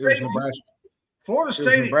 Florida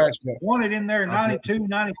State won it in there in 92,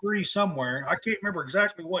 93 somewhere. I can't remember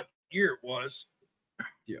exactly what year it was.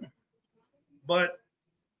 Yeah.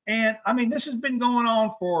 And I mean, this has been going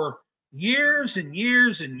on for years and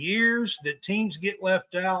years and years that teams get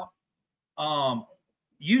left out.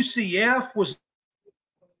 UCF was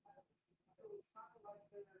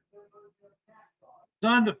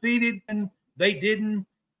undefeated and they didn't.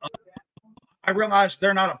 I realize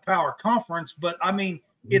they're not a power conference, but I mean,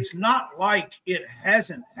 it's not like it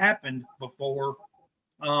hasn't happened before.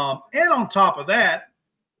 And on top of that,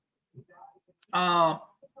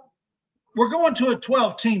 we're going to a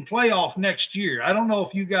 12-team playoff next year. I don't know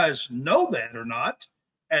if you guys know that or not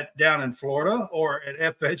down in Florida or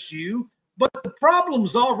at FSU, but the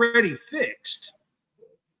problem's already fixed.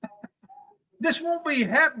 This won't be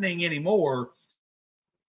happening anymore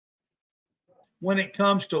when it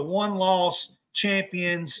comes to one-loss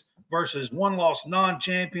champions versus one-loss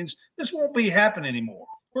non-champions. This won't be happening anymore.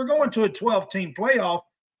 We're going to a 12-team playoff,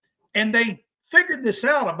 and they figured this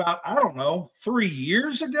out about, 3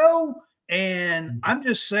 years ago. And I'm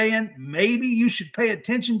just saying, maybe you should pay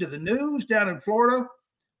attention to the news down in Florida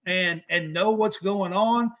and know what's going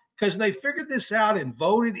on, because they figured this out and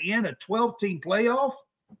voted in a 12-team playoff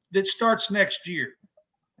that starts next year.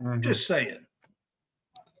 Just saying.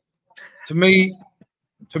 To me,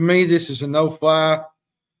 this is a no-fly.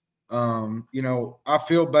 I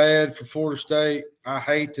feel bad for Florida State. I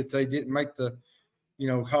hate that they didn't make the,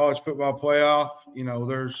 college football playoff. We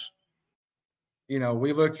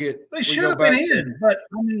look at – they should have been in, but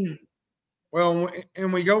I mean – well,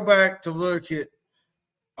 and we go back to look at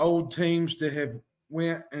old teams that have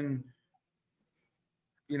went and,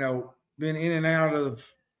 been in and out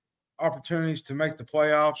of opportunities to make the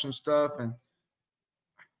playoffs and stuff. And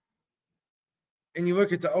you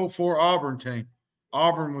look at the 2004 Auburn team.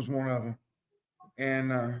 Auburn was one of them.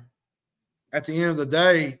 And at the end of the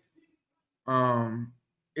day,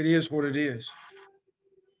 it is what it is.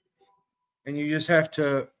 And you just have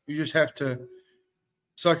to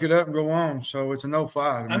suck it up and go on. So it's a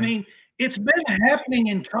no-fly. I mean, It's been happening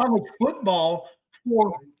in college football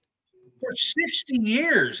for 60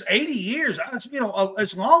 years, 80 years,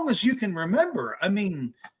 as long as you can remember. I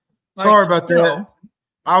mean, sorry about that.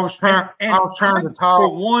 I was trying to talk.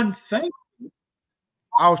 For one thing,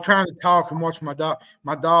 I was trying to talk and watch my dog.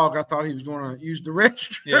 My dog, I thought he was going to use the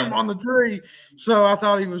restroom on the tree. So I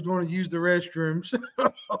thought he was going to use the restroom. So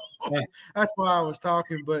that's why I was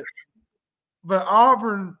talking. But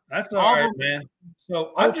Auburn. That's all right, man.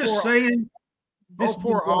 So I'm just saying.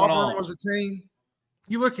 04 Auburn was a team.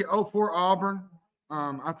 You look at 04 Auburn.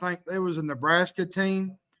 I think there was a Nebraska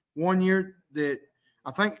team one year that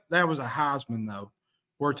I think that was a Heisman, though,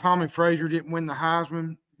 where Tommy Frazier didn't win the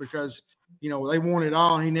Heisman because – they won it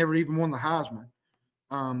all, and he never even won the Heisman.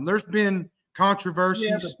 There's been controversies.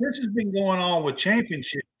 Yeah, but this has been going on with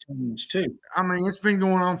championship teams too. I mean, it's been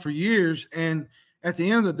going on for years, and at the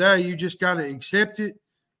end of the day, you just got to accept it.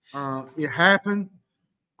 It happened.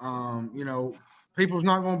 People's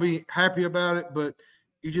not going to be happy about it, but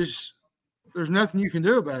there's nothing you can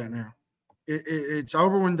do about it now. It's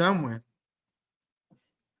over and done with.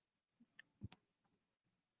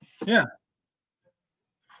 Yeah.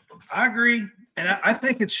 I agree, and I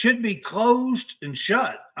think it should be closed and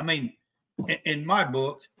shut. I mean, in my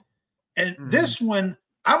book. And this one,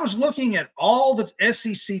 I was looking at all the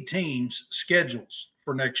SEC teams' schedules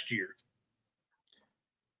for next year.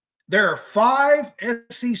 There are 5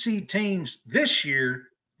 SEC teams this year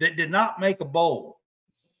that did not make a bowl,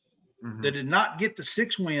 that did not get the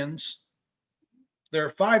 6 wins. There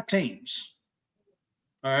are 5 teams.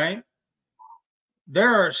 All right.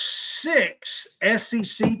 There are 6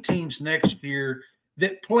 SEC teams next year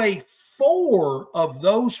that play 4 of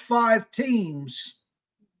those 5 teams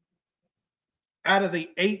out of the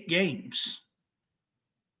 8 games.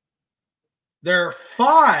 There are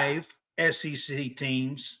 5 SEC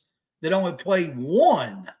teams that only play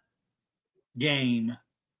 1 game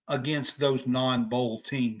against those non-bowl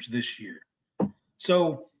teams this year.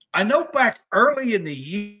 So I know back early in the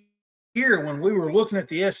year, when we were looking at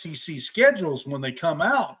the SEC schedules when they come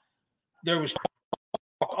out, there was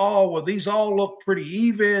these all look pretty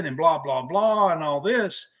even and blah, blah, blah and all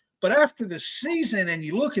this. But after the season and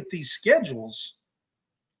you look at these schedules,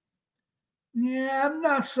 I'm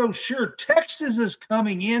not so sure. Texas is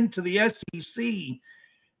coming into the SEC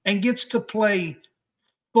and gets to play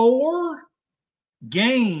 4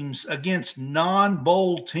 games against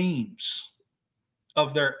non-bowl teams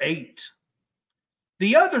of their 8.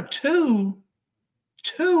 The other two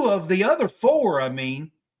of the other 4,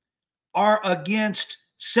 are against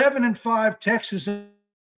 7-5 Texas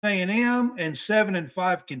A&M and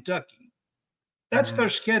 7-5 Kentucky. That's their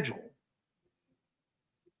schedule.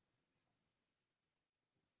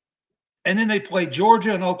 And then they play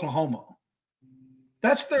Georgia and Oklahoma.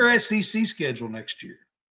 That's their SEC schedule next year.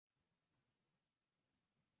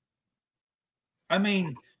 I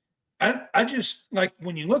mean, I just, like,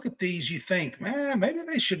 when you look at these, you think, man, maybe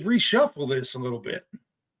they should reshuffle this a little bit.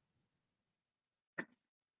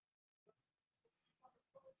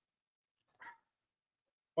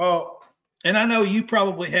 Well, and I know you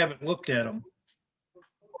probably haven't looked at them.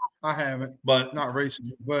 I haven't, but not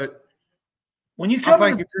recently. But when you come, I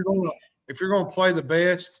think if you're going to play the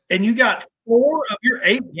best, and you got 4 of your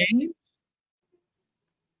 8 games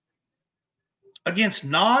against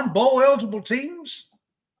non-bowl eligible teams.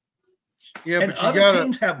 Yeah, and but other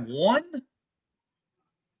teams have 1.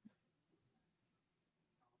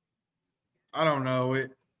 I don't know.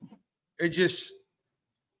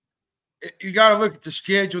 You got to look at the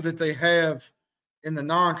schedule that they have in the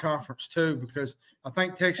non-conference too, because I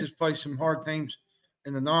think Texas plays some hard teams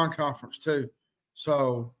in the non-conference too.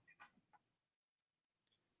 So,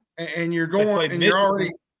 and you're going, and you're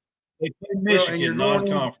already they play Michigan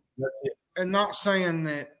non-conference, and not saying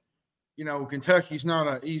that Kentucky's not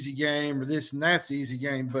an easy game or this and that's an easy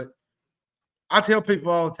game, but I tell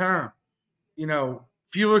people all the time,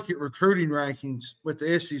 if you look at recruiting rankings with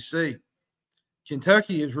the SEC,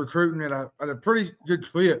 Kentucky is recruiting at a pretty good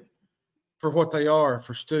clip for what they are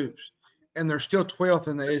for Stoops, and they're still 12th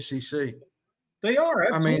in the SEC. They are.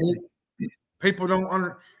 Absolutely. I mean, people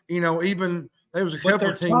don't even there was a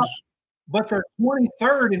couple teams, but they're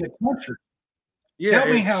 23rd in the country. Yeah,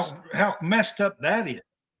 tell me how messed up that is.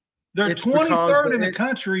 They're 23rd in the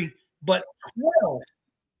country, but 12th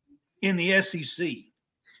in the SEC.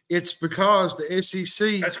 It's because the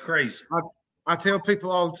SEC. That's crazy. I tell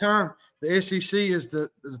people all the time, the SEC is the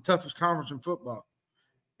toughest conference in football,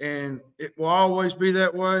 and it will always be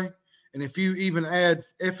that way. And if you even add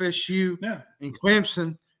FSU and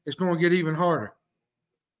Clemson, it's going to get even harder,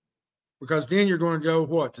 because then you're going to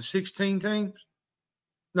go to 16 teams.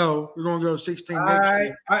 No, we're going to go 16 next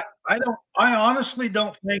year. I honestly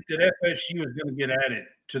don't think that FSU is going to get added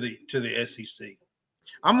to the SEC.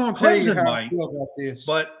 I'm going to tell you how might, I feel about this.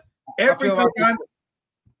 But I feel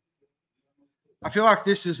like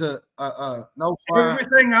this is a no fly.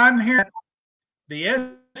 Everything I'm hearing,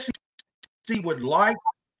 the SEC would like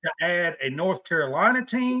to add a North Carolina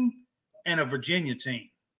team and a Virginia team.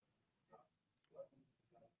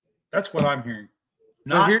 That's what I'm hearing.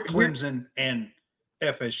 Not Clemson and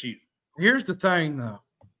FSU. Here's the thing, though.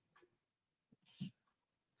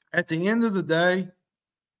 At the end of the day,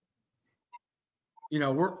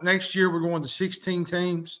 next year we're going to 16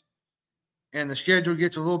 teams, and the schedule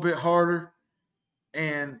gets a little bit harder.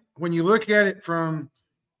 And when you look at it from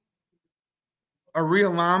a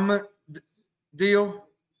realignment deal,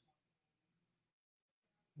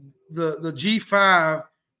 the G5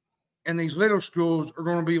 and these little schools are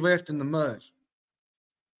going to be left in the mud,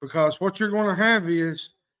 because what you're going to have is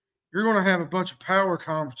you're going to have a bunch of power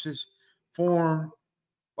conferences form,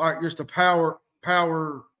 like just a power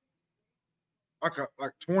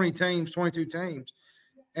like 20 teams, 22 teams,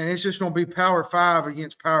 and it's just going to be Power 5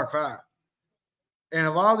 against Power 5. And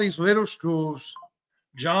a lot of these little schools,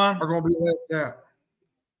 John, are going to be left out.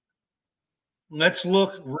 Let's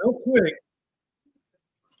look real quick.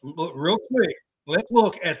 Let's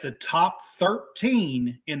look at the top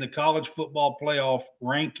 13 in the college football playoff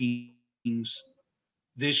rankings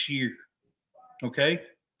this year. Okay?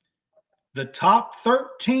 The top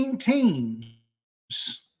 13 teams,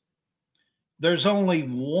 there's only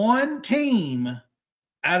one team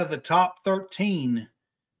out of the top 13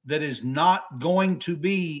 that is not going to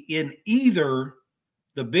be in either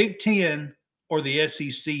the Big Ten or the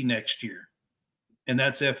SEC next year, and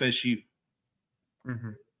that's FSU. Mm-hmm.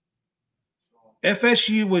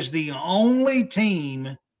 FSU was the only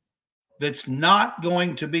team that's not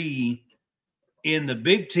going to be in the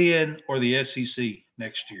Big Ten or the SEC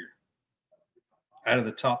next year out of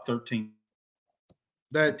the top 13.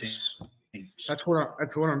 That's what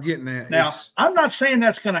I'm getting at. Now, I'm not saying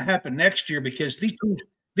that's going to happen next year, because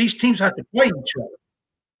these teams have to play each other.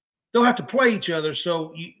 They'll have to play each other.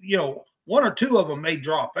 So, one or two of them may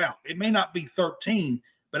drop out. It may not be 13,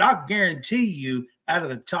 but I guarantee you out of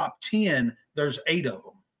the top 10, there's 8 of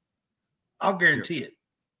them. I'll guarantee it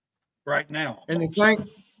right now. And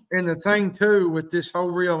the thing too, with this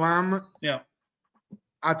whole realignment,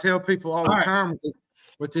 I tell people all the time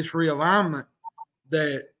with this realignment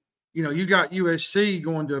that, you got USC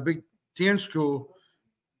going to a Big Ten school.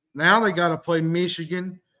 Now they got to play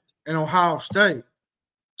Michigan and Ohio State.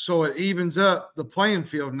 So it evens up the playing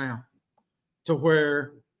field now to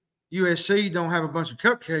where USC don't have a bunch of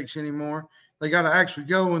cupcakes anymore. They got to actually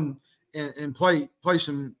go and play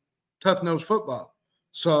some tough-nosed football.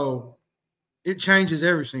 So it changes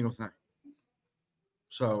every single thing.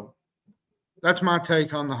 So that's my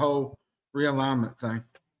take on the whole realignment thing.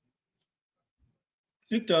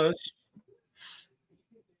 It does.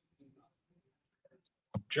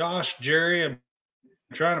 Josh, Jerry, I'm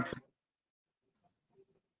trying to –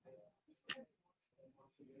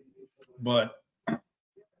 but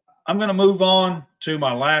I'm going to move on to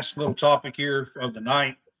my last little topic here of the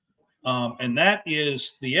night, and that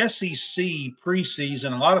is the SEC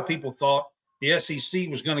preseason. A lot of people thought the SEC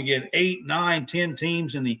was going to get 8, 9, 10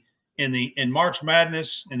 teams in March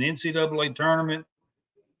Madness and the NCAA tournament.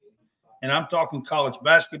 And I'm talking college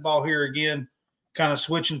basketball here again, kind of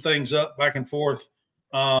switching things up back and forth.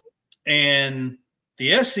 And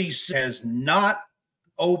the SEC has not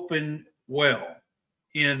opened well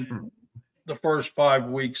in the first 5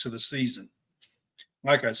 weeks of the season.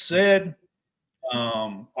 Like I said,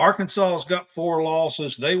 Arkansas has got 4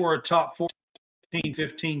 losses. They were a top 14,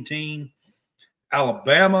 15 team.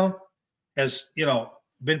 Alabama has,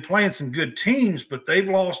 been playing some good teams, but they've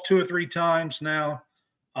lost 2 or 3 times now.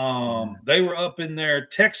 They were up in there.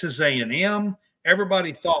 Texas A&M,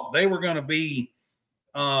 everybody thought they were going to be,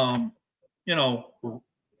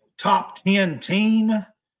 top 10 team,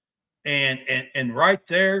 and right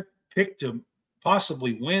there picked to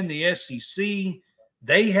possibly win the SEC.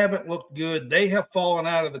 They haven't looked good. They have fallen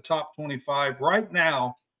out of the top 25. Right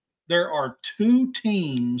now, there are 2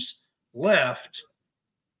 teams left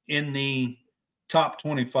in the top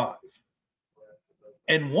 25.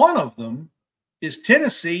 And one of them is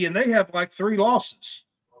Tennessee, and they have like 3 losses.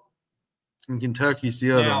 And Kentucky's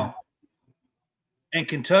the other one. And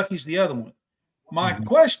Kentucky's the other one. My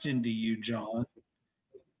question to you, John,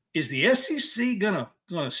 is the SEC gonna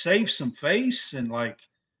save some face and like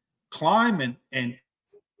climb and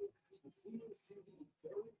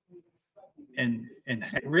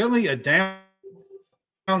really a down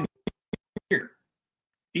year,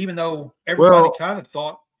 even though everybody kind of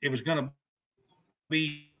thought it was going to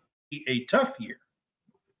be a tough year.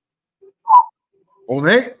 Well,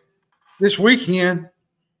 this weekend,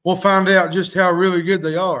 we'll find out just how really good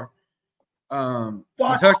they are.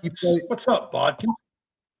 Kentucky plays. What's up, Bodkin?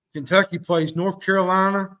 Kentucky plays North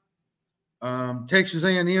Carolina. Texas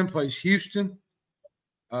A&M plays Houston.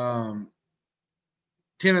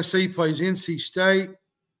 Tennessee plays NC State.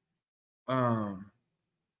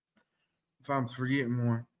 If I'm forgetting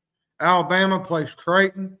one, Alabama plays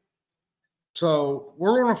Creighton. So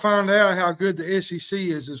we're going to find out how good the SEC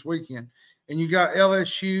is this weekend. And you got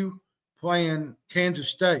LSU playing Kansas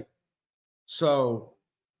State. So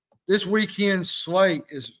this weekend's slate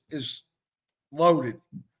is loaded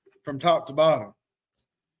from top to bottom.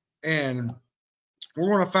 And we're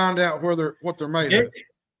going to find out what they're made of.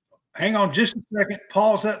 Hang on just a second.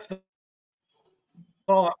 Pause that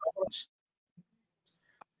thought.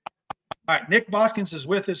 All right, Nick Botkins is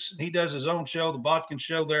with us. He does his own show, the Botkins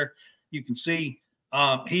Show there. You can see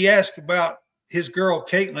he asked about his girl,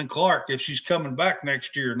 Caitlin Clark, if she's coming back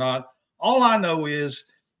next year or not. All I know is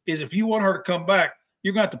if you want her to come back,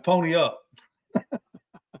 you're going to have to pony up.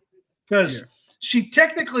 Because she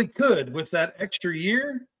technically could with that extra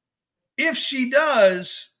year. If she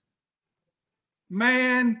does,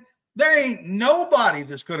 man, there ain't nobody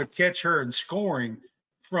that's going to catch her in scoring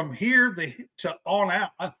from here to on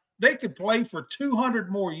out. They could play for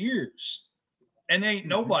 200 more years, and ain't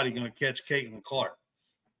nobody going to catch Caitlin Clark.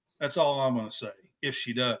 That's all I'm going to say, if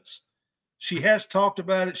she does. She has talked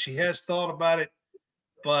about it. She has thought about it.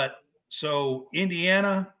 But so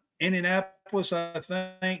Indianapolis, I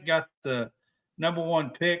think, got the number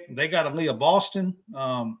 1 pick. They got Aaliyah Boston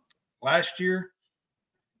last year.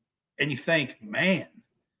 And you think, man,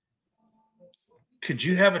 could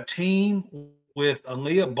you have a team with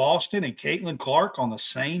Aaliyah Boston and Caitlin Clark on the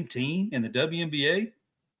same team in the WNBA?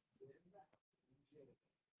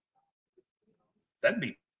 That'd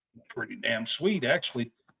be pretty damn sweet,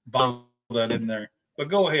 actually. Bottle that in there. But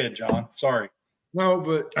go ahead, John. Sorry. No,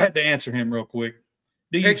 but I had to answer him real quick.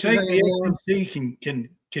 Do you think the SEC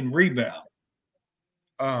can rebound?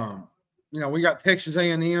 We got Texas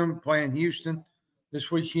A&M playing Houston this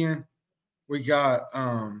weekend. We got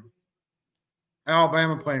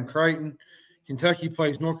Alabama playing Creighton. Kentucky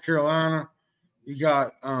plays North Carolina. You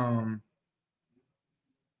got,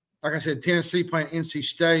 like I said, Tennessee playing NC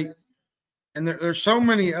State. And there's so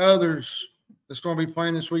many others that's going to be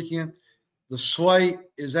playing this weekend. The slate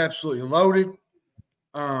is absolutely loaded.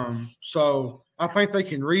 So I think they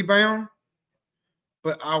can rebound.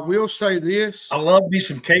 But I will say this. I love me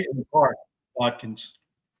some Caitlin Clark, Watkins.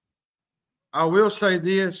 I will say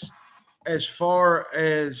this. As far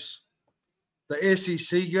as the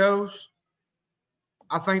SEC goes,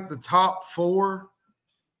 I think the top 4,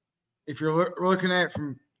 if you're looking at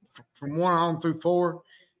from 1 on through 4,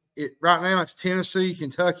 right now it's Tennessee,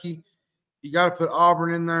 Kentucky. You got to put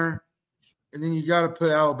Auburn in there, and then you got to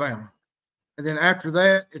put Alabama. And then after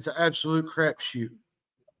that, it's an absolute crapshoot.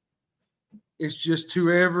 It's just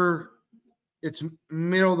it's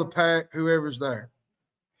middle of the pack, whoever's there.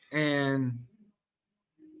 And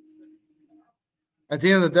at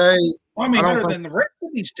the end of the day, better than the rest of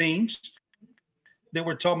these teams that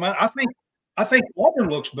we're talking about. I think Auburn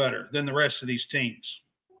looks better than the rest of these teams.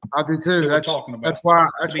 I do too. That's talking about. That's why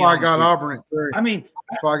I got Auburn at 3.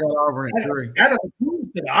 That's why I got Auburn at 3. Out of the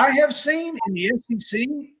teams that I have seen in the SEC,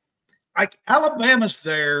 like Alabama's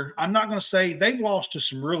there. I'm not going to say they've lost to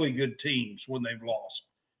some really good teams when they've lost.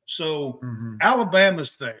 So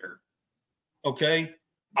Alabama's there. Okay.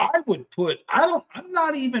 I'm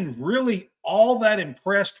not even really all that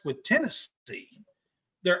impressed with Tennessee.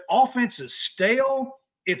 Their offense is stale.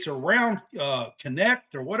 It's around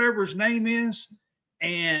Connect or whatever his name is.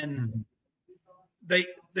 And they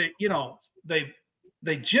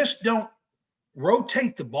just don't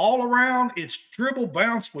rotate the ball around. It's dribble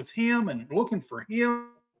bounce with him and looking for him.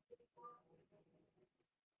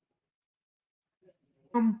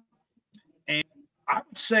 And I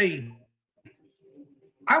would say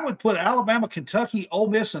I would put Alabama, Kentucky, Ole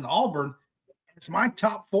Miss, and Auburn as my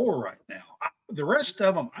top 4 right now. The rest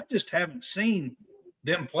of them, I just haven't seen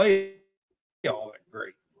them play all that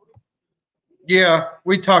great. Yeah,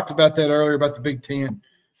 we talked about that earlier about the Big Ten.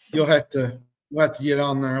 We'll have to get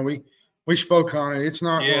on there. We spoke on it. It's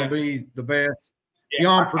not going to be the best.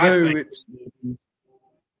 Beyond Purdue,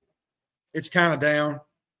 it's kind of down.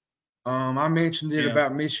 I mentioned it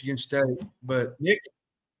about Michigan State, but Nick,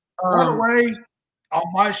 by the way, on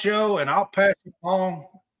my show, and I'll pass it on.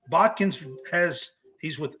 Botkins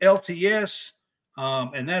he's with LTS,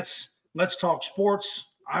 and that's Let's Talk Sports.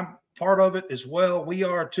 I'm part of it as well. We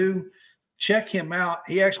are too. check him out.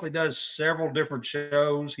 He actually does several different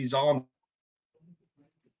shows. He's on.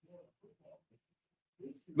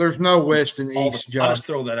 There's no West and East, I'll Josh. just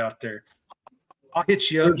throw that out there. I'll hit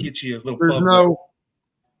you up, get you a little there's pub.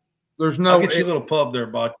 There's no. I'll get you a little pub there,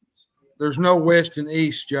 bud. There's no West and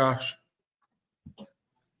East, Josh.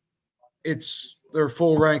 They're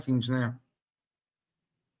full rankings now.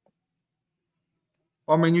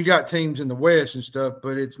 I mean, you got teams in the West and stuff,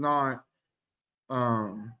 but it's not.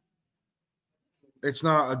 It's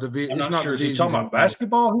not a division. It's not sure. division. Are you talking about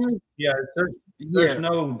basketball here? Yeah, there's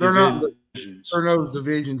no. They're divisions. not. There are no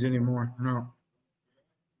divisions anymore. No.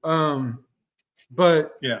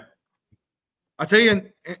 But yeah, I tell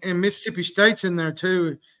you, and Mississippi State's in there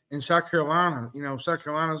too, in South Carolina. You know, South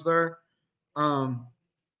Carolina's there.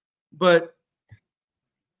 But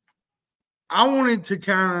I wanted to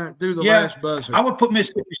kind of do the last buzzer. I would put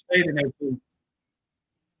Mississippi State in there too.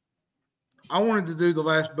 I wanted to do the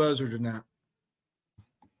last buzzer tonight.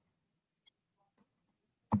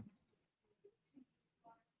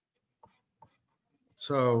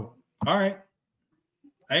 So, all right.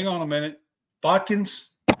 Hang on a minute. Botkins,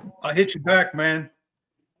 I'll hit you back, man.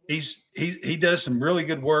 He does some really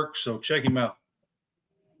good work, so check him out.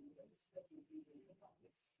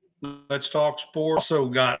 Let's Talk Sports. Also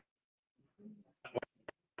got,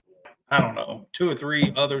 I don't know, 2 or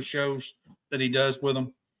 3 other shows that he does with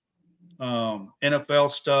them.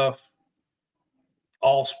 NFL stuff,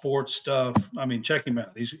 all sports stuff. I mean, check him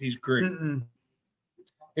out. He's great.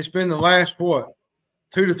 It's been the last, 2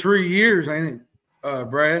 to 3 years, ain't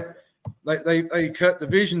it, Brad? They cut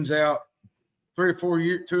divisions out 2 or 3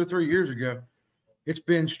 years ago. It's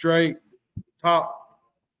been straight top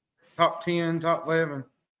 10, top 11,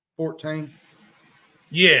 14.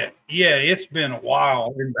 Yeah, it's been a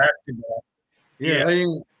while in basketball. Yeah. They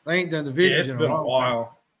ain't done divisions in a while.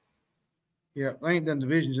 Time. Yeah, they ain't done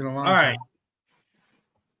divisions in a long time. All right. Time.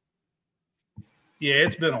 Yeah,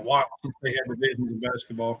 it's been a while since they had divisions in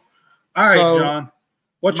basketball. All right, so, John.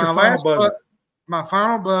 What's your final buzzer? My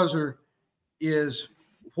final buzzer is,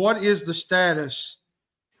 what is the status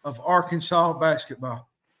of Arkansas basketball?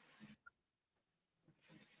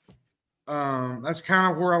 That's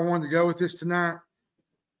kind of where I wanted to go with this tonight.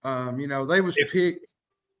 They was picked.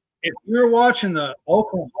 If you're watching the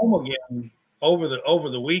Oklahoma game over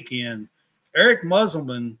the weekend, Eric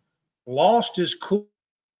Musselman lost his cool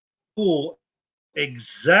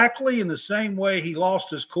exactly in the same way he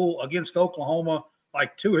lost his cool against Oklahoma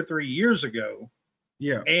like 2 or 3 years ago.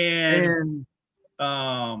 Yeah. And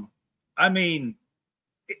I mean,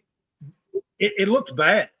 it looked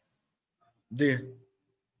bad. Yeah.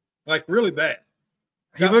 Like really bad.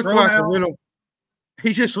 He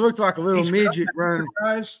just looked like a little midget running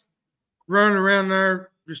around there,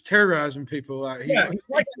 just terrorizing people. He's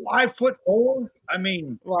like 5'4". I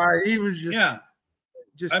mean, he was just.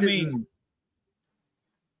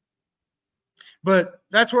 But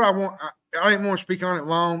that's what I want. I didn't want to speak on it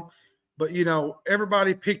long, but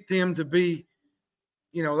everybody picked them to be.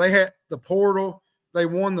 They had the portal. They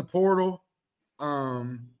won the portal.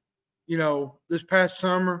 This past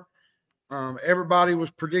summer, everybody was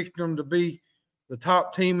predicting them to be the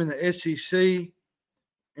top team in the SEC,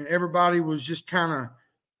 and everybody was just kind of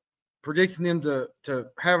predicting them to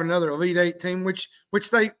have another Elite Eight team, which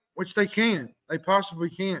they can, they possibly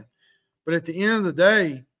can. But at the end of the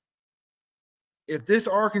day, if this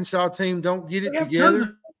Arkansas team don't get it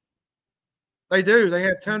together, they do. They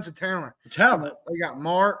have tons of talent. They got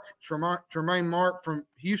Tremaine Mark from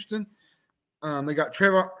Houston. They got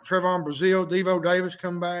Trevon Brazile, Devo Davis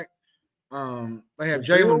come back. They have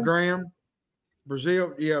Jalen Graham.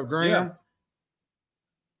 Graham. Yeah.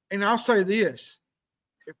 And I'll say this.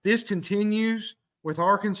 If this continues with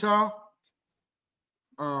Arkansas,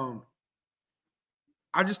 I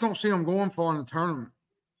just don't see them going far in the tournament,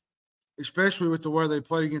 especially with the way they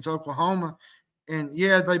played against Oklahoma. And,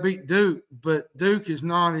 they beat Duke, but Duke is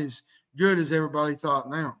not as good as everybody thought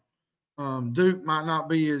now. Duke might not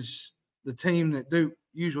be as the team that Duke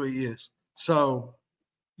usually is. So,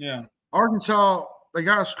 Arkansas, they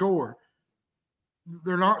got to score.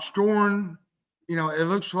 They're not scoring. It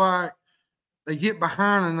looks like they get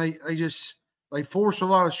behind and they force a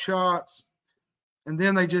lot of shots. And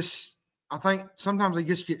then I think sometimes they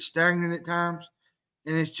just get stagnant at times.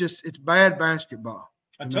 And it's bad basketball.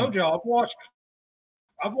 I told you, I've watched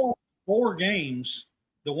 4 games.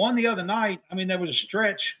 The one the other night, I mean, there was a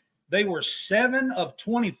stretch. They were 7 of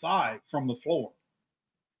 25 from the floor.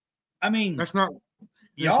 I mean, that's not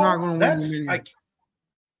going to win you many.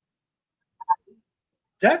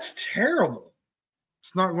 That's terrible.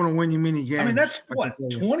 It's not going to win you many games. I mean, that's what,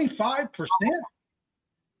 25%?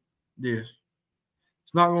 Yes.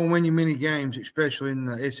 It's not going to win you many games, especially in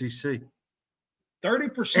the SEC.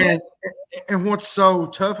 30%. And what's so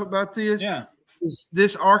tough about this is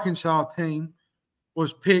this Arkansas team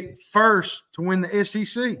was picked first to win the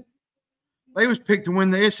SEC. They was picked to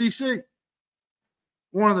win the SEC.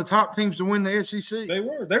 One of the top teams to win the SEC. They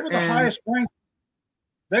were the highest ranked.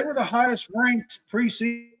 They were the highest ranked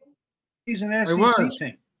preseason SEC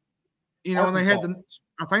team. You know, and they had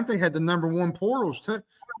I think they had the number one portals too.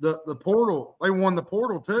 The portal, they won the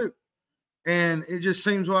portal too. And it just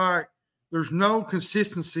seems like there's no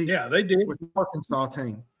consistency they did with the Arkansas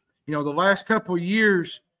team. You know, the last couple of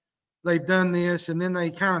years they've done this and then they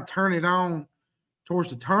kind of turn it on towards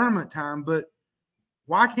the tournament time. But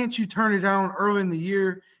why can't you turn it on early in the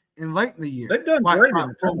year and late in the year? They've done great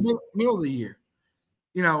in the middle of the year.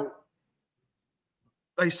 You know,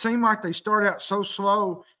 they seem like they start out so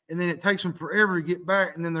slow and then it takes them forever to get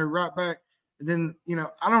back and then they're right back. And then, you know,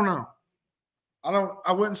 I don't know.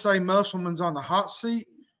 I wouldn't say Musselman's on the hot seat,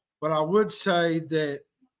 but I would say that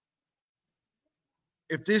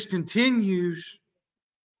if this continues,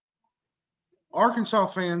 Arkansas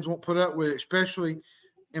fans won't put up with it, especially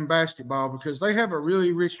in basketball, because they have a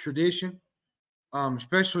really rich tradition,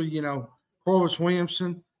 especially, you know, Corliss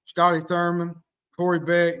Williamson, Scotty Thurman, Corey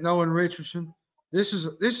Beck, Nolan Richardson. This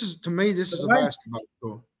is to me, this is a basketball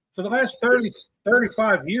school. For the last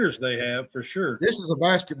 35 years they have, for sure. This is a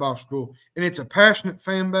basketball school, and it's a passionate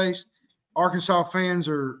fan base. Arkansas fans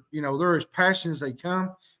are, you know, they're as passionate as they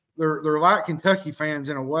come. They're like Kentucky fans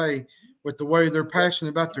in a way with the way they're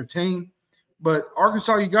passionate about their team. But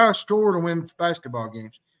Arkansas, you got to score to win basketball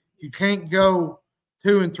games. You can't go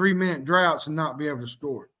 2 and 3 minute droughts and not be able to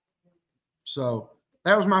score. So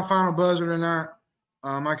that was my final buzzer tonight.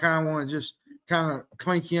 I kind of want to just kind of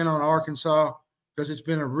clink in on Arkansas because it's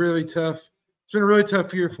been a really tough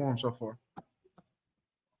year for them so far.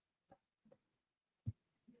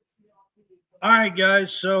 All right,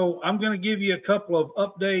 guys. So I'm going to give you a couple of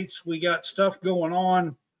updates. We got stuff going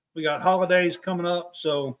on. We got holidays coming up.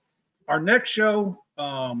 So our next show,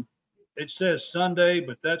 it says Sunday,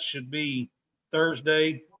 but that should be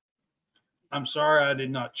Thursday. I'm sorry, I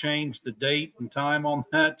did not change the date and time on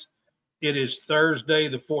that. It is Thursday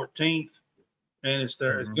the 14th, and it's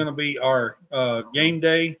there. It's going to be our game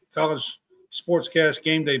day, college SportsCast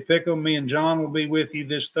game day pick'em. Me and John will be with you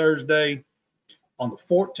this Thursday on the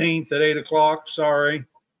 14th at 8 o'clock. Sorry.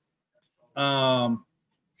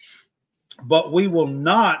 But we will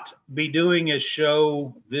not be doing a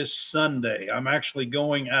show this Sunday. I'm actually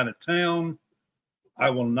going out of town. I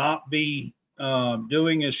will not be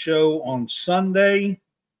doing a show on Sunday.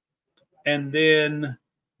 And then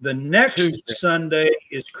the next Tuesday. Sunday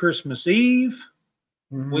is Christmas Eve.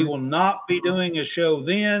 Mm-hmm. We will not be doing a show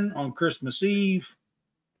then on Christmas Eve.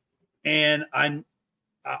 And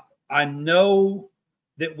I know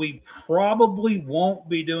that we probably won't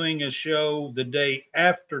be doing a show the day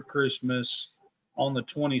after Christmas on the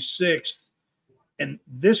 26th. And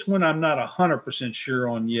this one I'm not 100% sure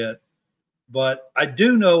on yet. But I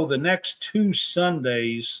do know the next 2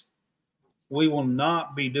 Sundays we will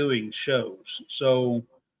not be doing shows. So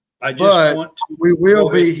I just want to. We will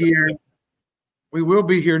be here. We will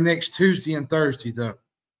be here next Tuesday and Thursday, though.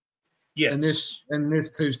 Yes. And this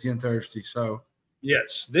Tuesday and Thursday. So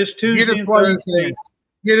yes, this Tuesday and Thursday.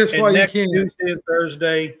 Get us while you can. Tuesday and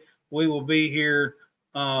Thursday we will be here.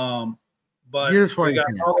 But we got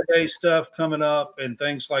holiday stuff coming up and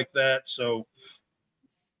things like that. So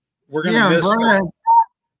we're gonna miss Brad.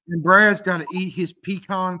 And Brad's got to eat his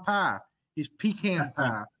pecan pie. His pecan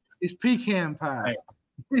pie. His pecan pie.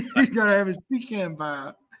 He's got to have his pecan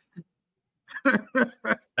pie.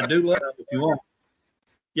 I do love it if you want.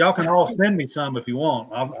 Y'all can all send me some if you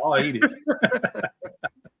want. I'll eat it.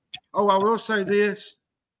 Oh, I will say this.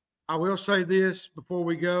 Before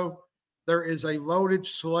we go. There is a loaded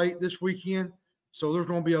slate this weekend, so there's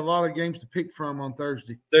going to be a lot of games to pick from on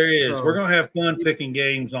Thursday. There is. So, we're going to have fun picking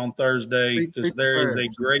games on Thursday because there is a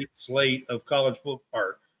great slate of college football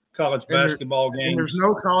or college basketball games. And there's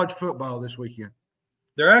no college football this weekend.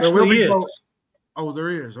 There actually is. Oh, there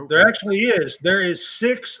is. Okay. There actually is. There is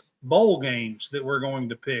 6 bowl games that we're going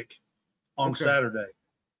to pick on Saturday.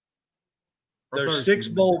 There's 6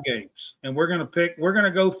 bowl games, and we're going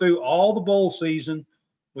to go through all the bowl season.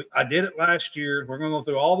 I did it last year. We're going to go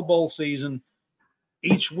through all the bowl season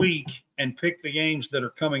each week and pick the games that are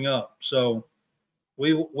coming up. So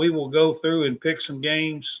we will go through and pick some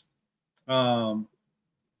games and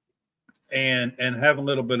have a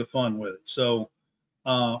little bit of fun with it. So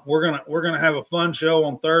we're gonna have a fun show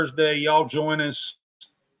on Thursday. Y'all join us.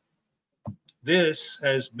 This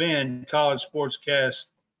has been College SportsCast,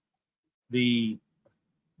 the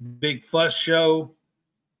Big Fuss Show.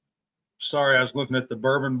 Sorry, I was looking at the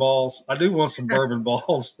bourbon balls. I do want some bourbon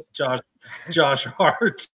balls, Josh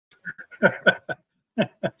Hart.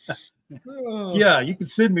 Yeah, you can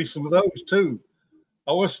send me some of those too.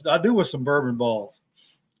 I do with some bourbon balls.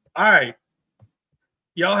 All right.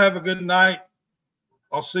 Y'all have a good night.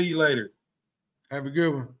 I'll see you later. Have a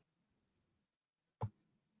good one.